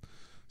because I'm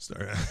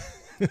sorry.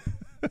 You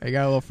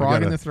got a little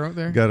frog in the throat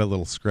there? Got a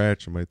little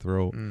scratch in my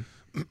throat.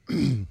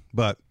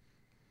 But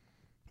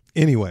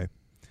anyway,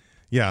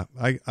 yeah,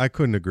 I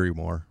couldn't agree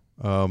more.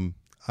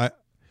 I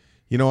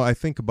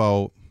think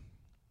about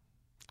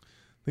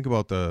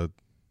the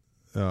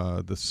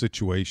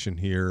situation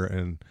here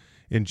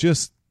and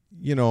just,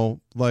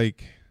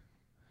 like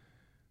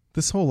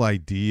this whole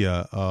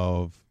idea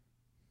of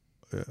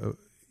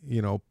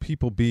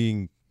people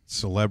being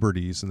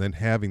celebrities and then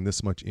having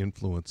this much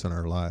influence in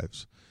our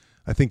lives.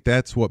 I think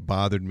that's what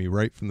bothered me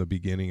right from the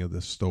beginning of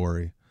this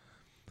story,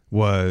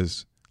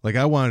 was like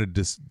I wanted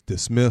to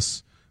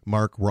dismiss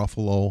Mark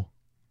Ruffalo.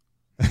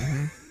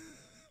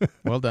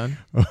 Well done.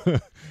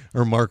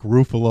 Or Mark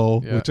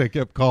Ruffalo, Yeah. which I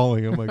kept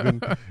calling him.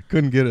 I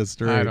couldn't get it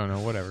straight. I don't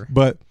know, whatever.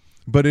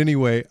 But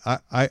anyway,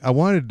 I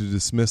wanted to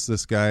dismiss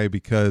this guy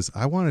because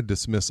I want to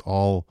dismiss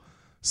all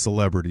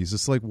celebrities.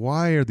 It's like,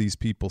 why are these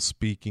people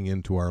speaking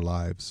into our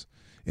lives?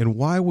 And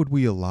why would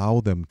we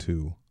allow them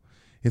to?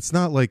 It's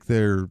not like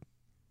they're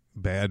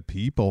bad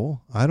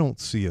people. I don't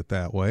see it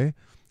that way.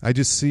 I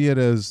just see it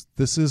as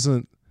this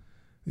isn't,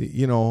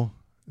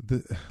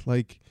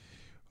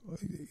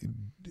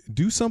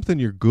 do something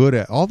you're good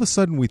at. All of a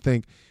sudden we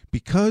think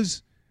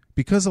because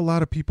because a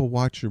lot of people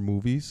watch your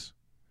movies,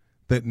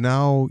 that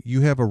now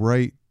you have a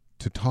right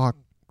to talk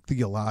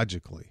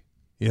theologically,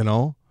 you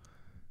know?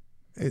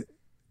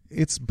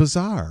 It's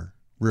bizarre,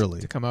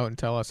 really. To come out and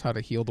tell us how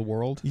to heal the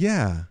world?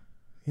 Yeah.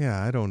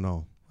 Yeah, I don't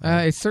know.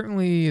 It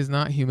certainly is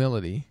not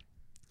humility.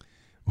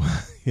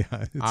 Yeah,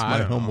 it's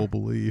my humble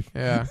belief.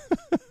 Yeah.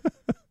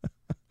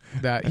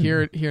 That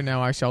here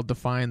now I shall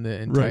define the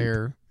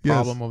entire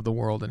problem of the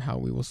world and how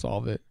we will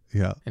solve it.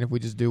 Yeah. And if we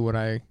just do what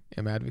I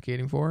am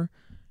advocating for,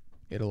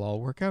 it'll all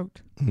work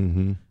out.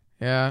 Mm-hmm.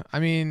 Yeah, I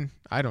mean,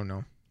 I don't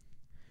know.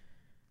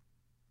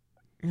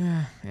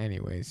 Yeah,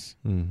 anyways.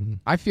 Mm-hmm.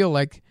 I feel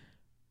like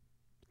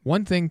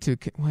one thing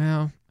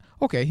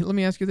okay, let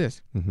me ask you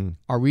this. Mm-hmm.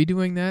 Are we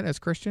doing that as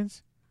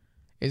Christians?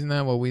 Isn't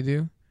that what we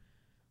do?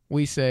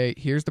 We say,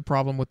 here's the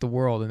problem with the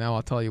world, and now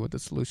I'll tell you what the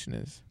solution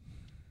is.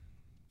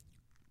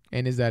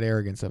 And is that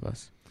arrogance of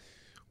us?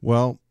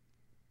 Well,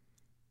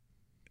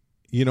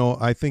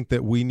 I think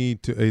that we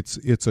need to,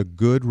 it's a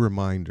good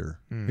reminder.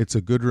 It's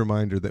a good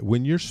reminder that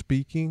when you're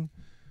speaking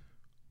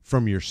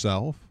from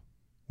yourself,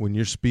 when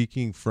you're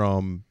speaking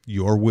from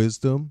your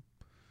wisdom,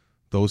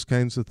 those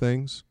kinds of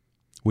things,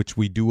 which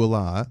we do a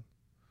lot,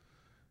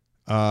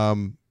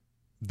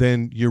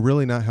 then you're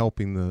really not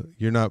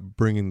you're not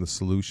bringing the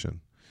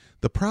solution.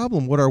 The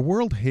problem, what our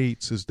world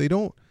hates is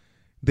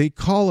they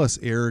call us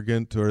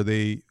arrogant, or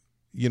they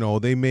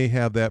may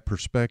have that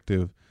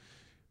perspective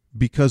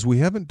because we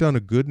haven't done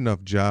a good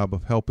enough job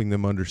of helping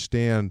them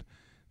understand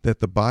that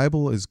the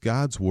Bible is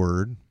God's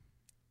word,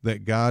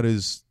 that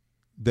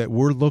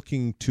we're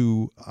looking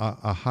to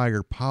a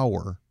higher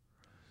power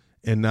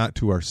and not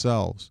to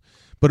ourselves.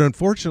 But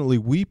unfortunately,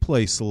 we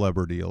play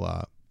celebrity a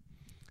lot.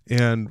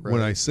 And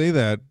when I say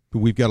that,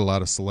 we've got a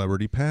lot of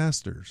celebrity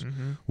pastors.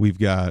 Mm-hmm. We've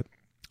got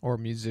or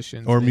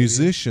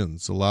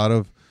musicians. A lot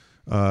of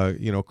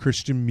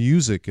Christian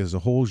music is a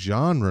whole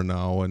genre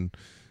now, and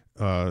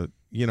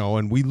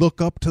and we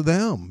look up to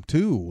them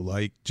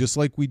too, just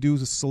like we do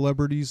the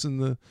celebrities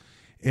and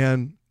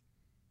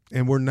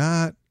we're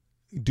not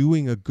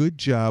doing a good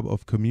job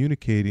of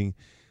communicating.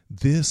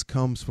 This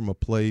comes from a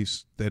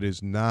place that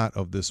is not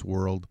of this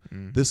world.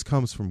 This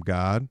comes from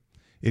God.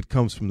 It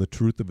comes from the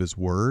truth of his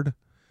word.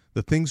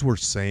 The things we're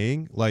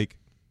saying, like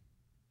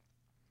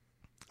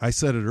I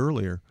said it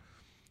earlier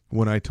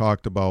when I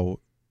talked about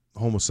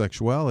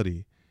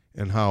homosexuality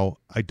and how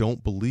I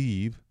don't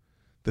believe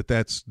that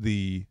that's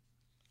the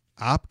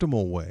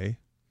optimal way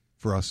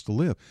for us to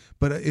live.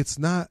 But it's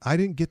not, I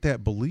didn't get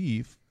that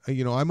belief.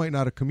 I might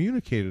not have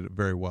communicated it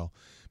very well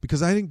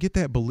because I didn't get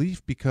that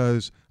belief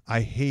because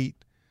I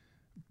hate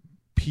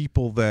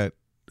people that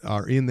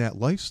are in that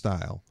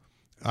lifestyle.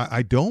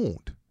 I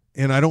don't.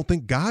 And I don't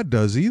think God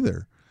does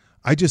either.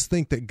 I just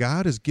think that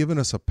God has given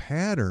us a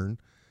pattern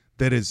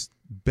that is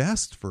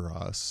best for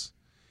us.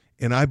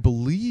 And I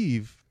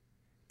believe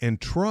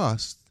and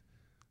trust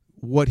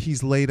what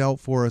he's laid out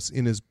for us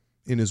in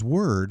his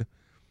word.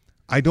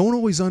 I don't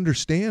always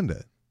understand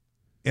it.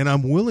 And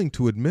I'm willing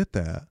to admit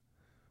that.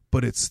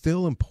 But it's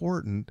still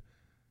important.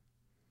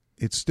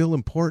 It's still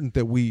important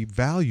that we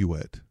value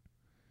it.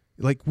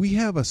 Like, we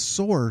have a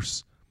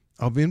source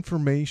of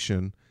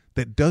information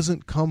that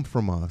doesn't come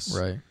from us.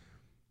 Right.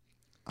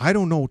 I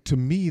don't know. To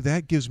me,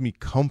 that gives me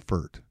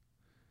comfort.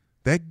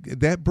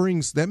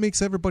 That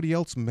makes everybody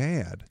else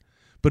mad,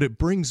 but it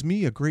brings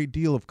me a great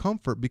deal of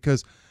comfort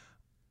because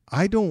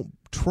I don't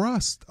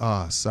trust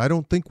us. I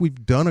don't think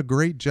we've done a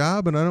great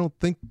job, and I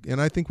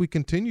think we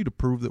continue to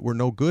prove that we're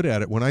no good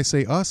at it. When I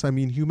say us, I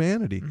mean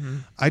humanity. Mm-hmm.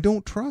 I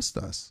don't trust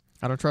us.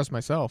 I don't trust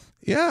myself.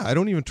 Yeah, I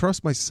don't even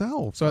trust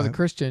myself. So as a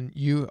Christian,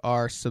 you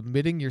are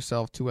submitting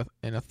yourself to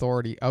an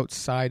authority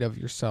outside of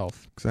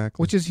yourself.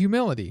 Exactly. Which is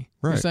humility.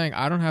 Right. You're saying,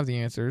 I don't have the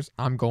answers.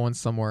 I'm going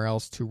somewhere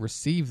else to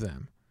receive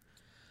them.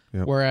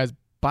 Yep. Whereas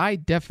by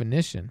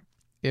definition,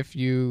 if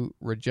you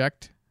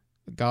reject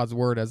God's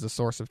word as a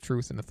source of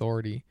truth and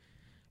authority,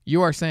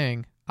 you are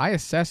saying, I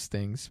assess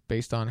things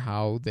based on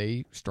how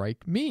they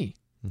strike me.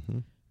 Mm-hmm.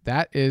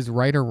 That is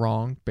right or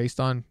wrong based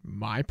on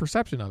my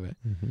perception of it.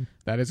 Mm-hmm.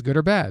 That is good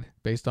or bad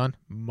based on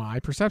my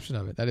perception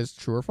of it. That is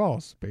true or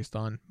false based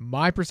on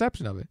my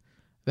perception of it.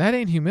 That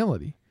ain't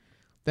humility.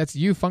 That's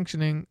you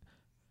functioning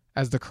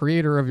as the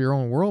creator of your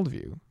own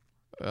worldview,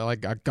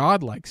 like a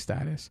godlike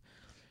status.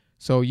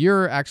 So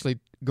you're actually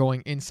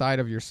going inside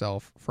of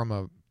yourself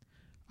from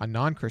a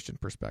non-Christian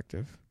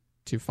perspective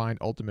to find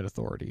ultimate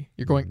authority.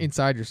 You're going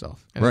inside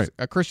yourself. And right.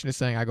 A Christian is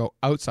saying, I go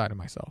outside of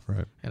myself,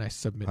 right, and I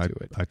submit to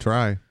it. I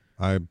try.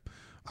 I'm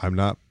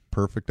not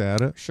perfect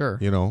at it. Sure.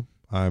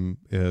 I'm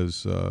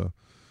as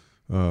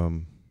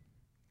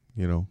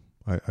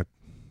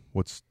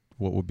what's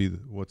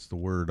the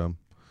word? I'm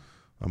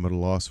at a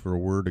loss for a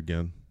word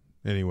again.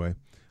 Anyway,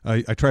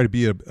 I try to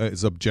be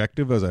as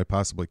objective as I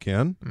possibly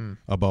can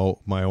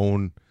about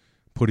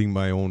putting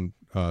my own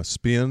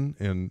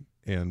spin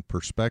and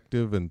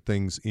perspective and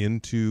things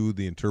into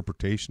the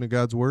interpretation of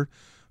God's word.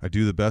 I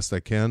do the best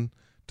I can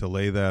to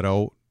lay that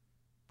out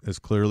as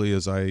clearly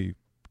as I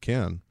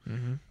can.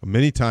 Mm-hmm.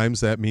 Many times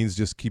that means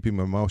just keeping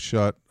my mouth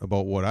shut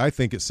about what I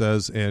think it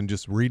says and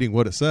just reading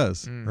what it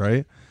says,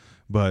 right?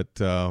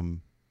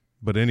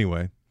 But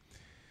anyway.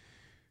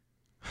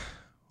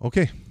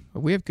 Okay.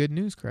 We have good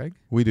news, Craig.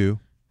 We do.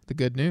 The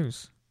good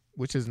news,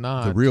 which is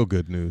not the real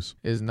good news,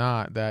 is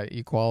not that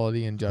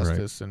equality and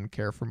justice and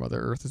care for Mother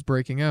Earth is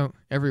breaking out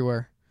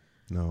everywhere.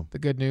 No. The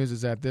good news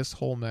is that this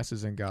whole mess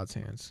is in God's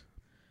hands,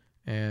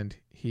 and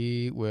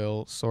He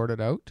will sort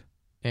it out.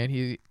 And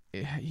He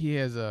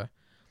has a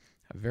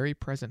very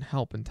present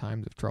help in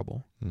times of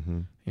trouble.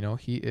 Mm-hmm. You know,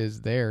 He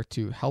is there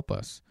to help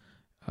us,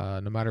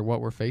 no matter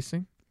what we're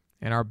facing.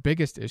 And our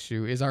biggest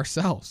issue is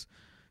ourselves.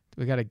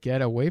 We got to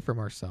get away from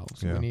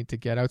ourselves. Yeah. We need to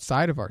get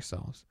outside of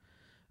ourselves.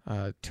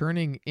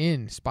 Spiraling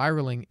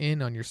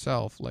in on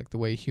yourself, like the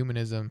way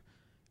humanism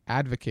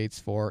advocates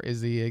for,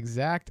 is the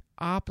exact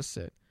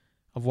opposite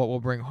of what will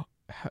bring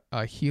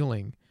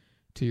healing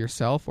to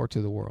yourself or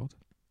to the world.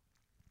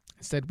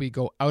 Instead, we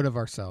go out of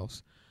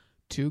ourselves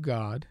to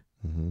God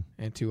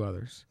and to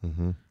others.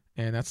 Mm-hmm.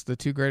 And that's the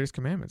two greatest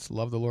commandments.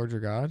 Love the Lord your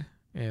God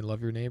and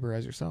love your neighbor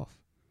as yourself.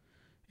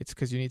 It's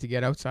because you need to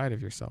get outside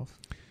of yourself.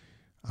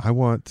 I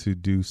want to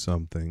do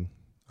something.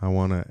 I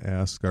want to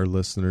ask our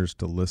listeners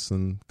to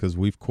listen, because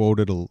we've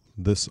quoted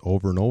this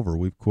over and over.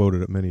 We've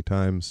quoted it many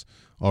times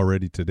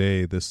already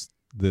today. This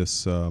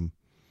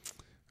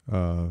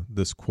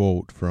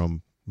quote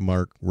from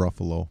Mark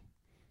Ruffalo.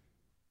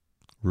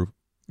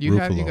 You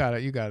got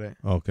it.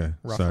 Okay,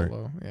 Ruffalo, sorry.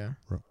 Yeah.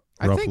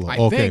 Ruffalo.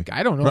 I think.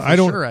 I don't know for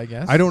sure, I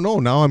guess. I don't know.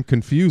 Now I'm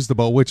confused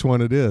about which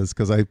one it is,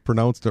 because I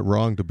pronounced it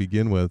wrong to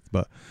begin with.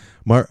 But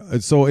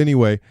so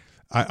anyway,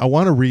 I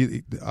want to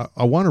read.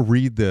 I want to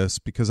read this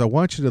because I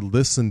want you to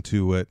listen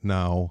to it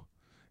now,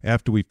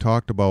 after we've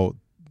talked about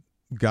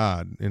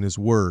God and His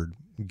Word,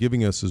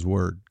 giving us His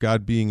Word,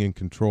 God being in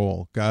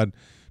control, God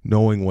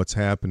knowing what's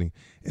happening,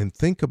 and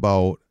think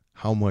about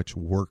how much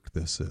work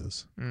this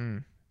is.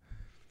 Mm.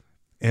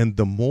 And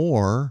the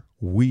more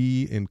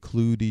we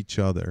include each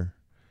other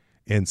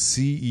and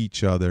see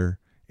each other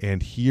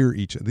and hear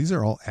each other, these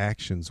are all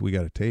actions we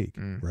got to take,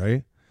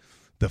 right?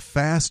 The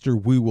faster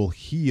we will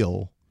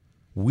heal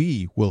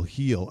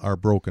our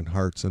broken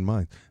hearts and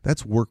minds.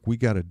 That's work we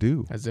got to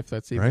do. As if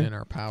that's even in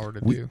our power to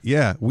do.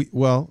 Yeah.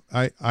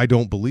 I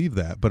don't believe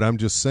that, but I'm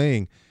just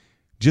saying,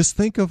 just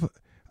think of,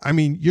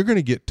 you're going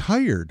to get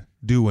tired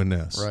doing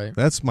this. Right.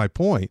 That's my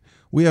point.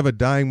 We have a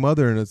dying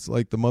mother, and it's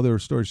like the mother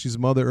of stories. She's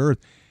Mother Earth,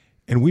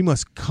 and we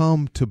must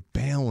come to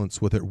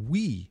balance with her.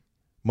 We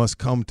must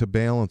come to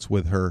balance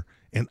with her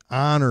and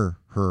honor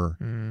her,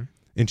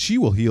 and she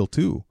will heal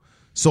too.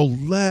 So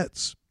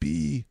let's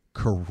be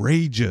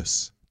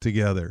courageous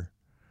together,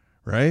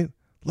 right?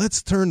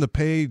 Let's turn the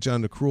page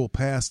on the cruel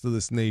past of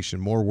this nation.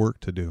 More work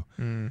to do.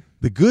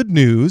 The good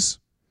news,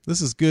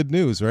 this is good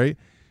news, right?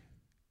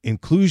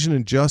 Inclusion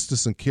and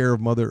justice and care of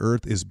Mother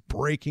Earth is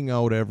breaking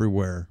out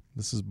everywhere.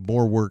 This is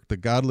more work. The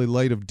godly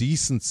light of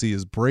decency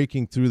is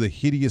breaking through the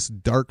hideous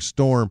dark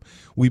storm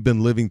we've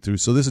been living through.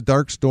 So this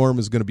dark storm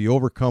is going to be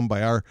overcome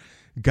by our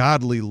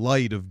godly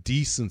light of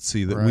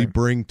decency that we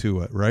bring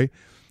to it, right?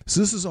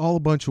 So this is all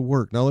a bunch of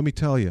work. Now let me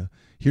tell you,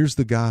 here's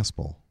the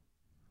gospel.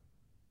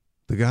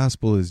 The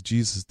gospel is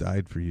Jesus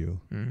died for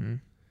you. Mm-hmm.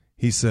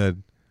 He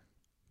said,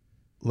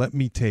 let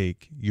me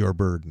take your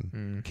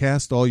burden.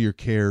 Cast all your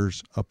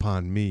cares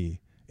upon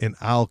me, and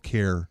I'll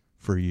care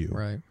for you.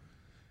 Right.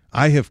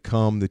 I have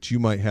come that you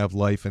might have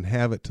life and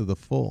have it to the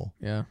full.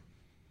 Yeah.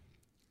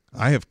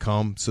 I have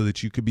come so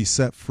that you could be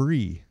set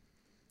free.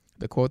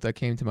 The quote that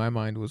came to my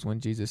mind was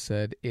when Jesus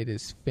said, "It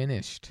is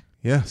finished."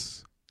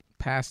 Yes.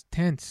 Past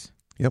tense.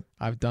 Yep.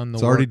 I've done the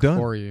it's work already done.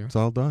 for you. It's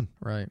all done.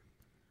 Right.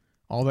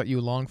 All that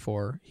you long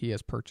for, He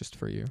has purchased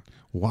for you.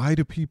 Why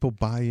do people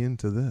buy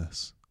into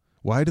this?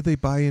 Why do they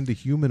buy into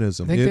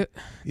humanism? It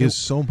is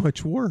so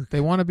much work.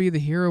 They want to be the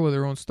hero of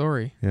their own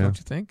story, don't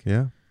you think?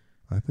 Yeah,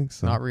 I think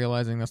so. Not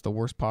realizing that's the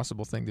worst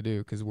possible thing to do,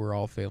 because we're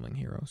all failing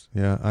heroes.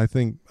 Yeah, I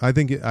think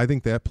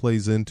that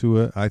plays into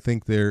it. I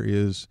think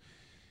there's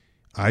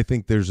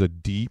a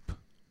deep,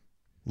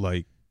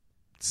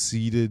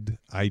 seated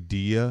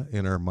idea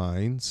in our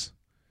minds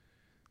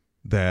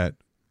that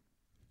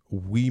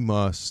we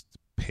must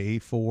pay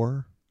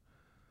for,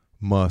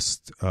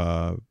 must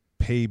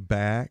pay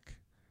back.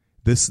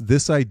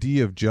 This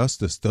idea of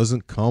justice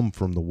doesn't come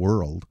from the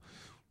world.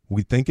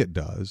 We think it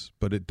does,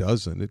 but it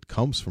doesn't. It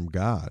comes from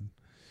God.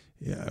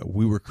 Yeah,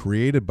 we were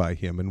created by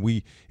Him, and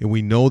we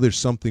know there's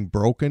something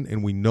broken,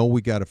 and we know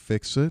we got to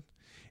fix it,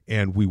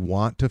 and we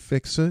want to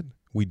fix it.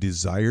 We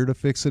desire to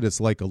fix it. It's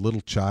like a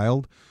little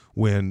child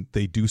when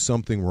they do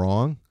something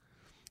wrong,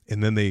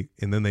 and then they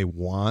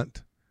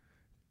want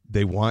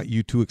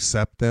you to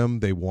accept them.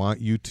 They want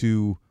you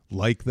to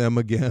like them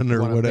again,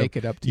 or whatever. Make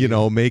it up to you.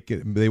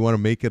 They want to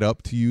make it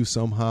up to you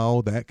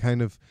somehow. That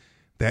kind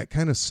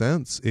of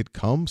sense, it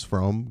comes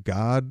from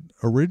God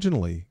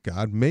originally.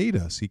 God made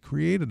us. He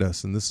created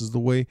us, and this is the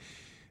way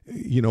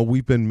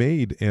we've been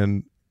made,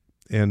 and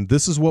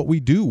this is what we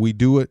do. We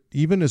do it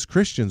even as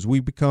Christians. We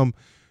become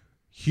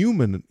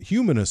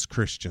humanist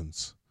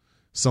Christians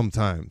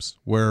sometimes,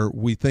 where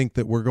we think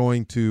that we're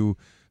going to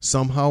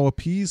somehow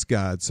appease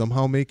God,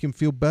 somehow make him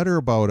feel better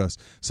about us,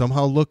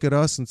 somehow look at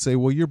us and say,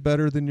 well, you're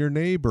better than your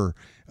neighbor.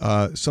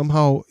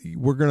 Somehow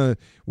we're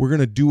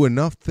gonna do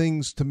enough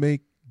things to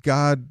make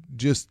God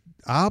just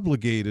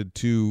obligated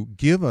to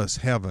give us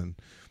heaven,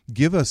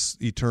 give us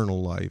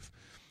eternal life.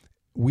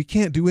 We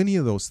can't do any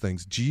of those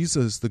things.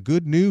 Jesus, the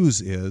good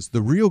news is,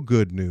 the real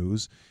good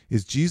news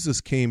is Jesus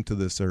came to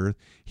this earth.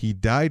 He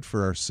died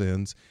for our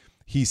sins.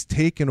 He's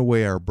taken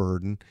away our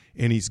burden,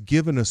 and he's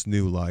given us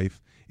new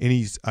life, and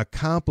he's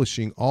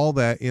accomplishing all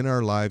that in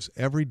our lives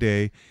every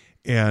day,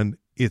 and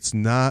it's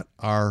not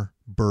our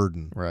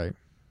burden. Right.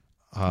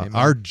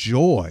 Our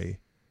joy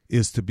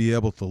is to be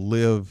able to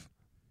live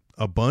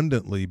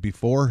abundantly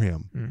before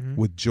him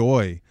with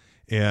joy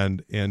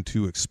and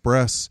to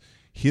express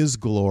his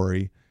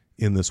glory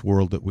in this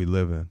world that we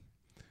live in.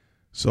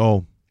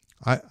 So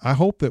I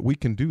hope that we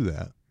can do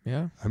that.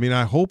 Yeah. I mean,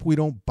 I hope we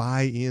don't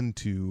buy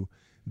into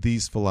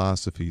these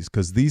philosophies,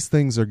 because these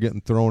things are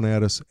getting thrown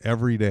at us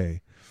every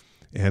day.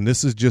 And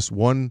this is just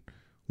one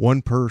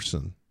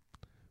person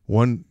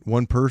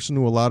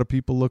who a lot of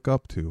people look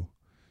up to.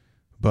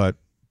 But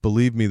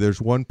believe me,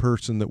 there's one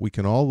person that we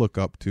can all look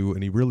up to,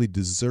 and he really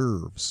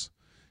deserves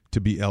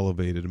to be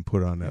elevated and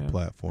put on that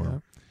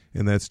platform. Yeah.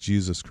 And that's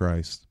Jesus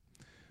Christ.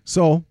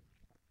 So,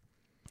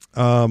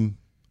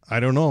 I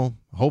don't know.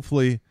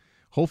 Hopefully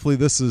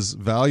this is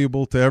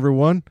valuable to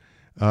everyone.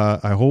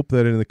 I hope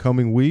that in the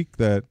coming week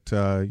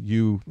that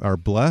you are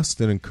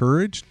blessed and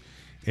encouraged.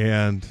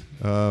 And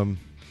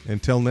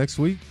until next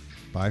week,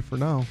 bye for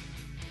now.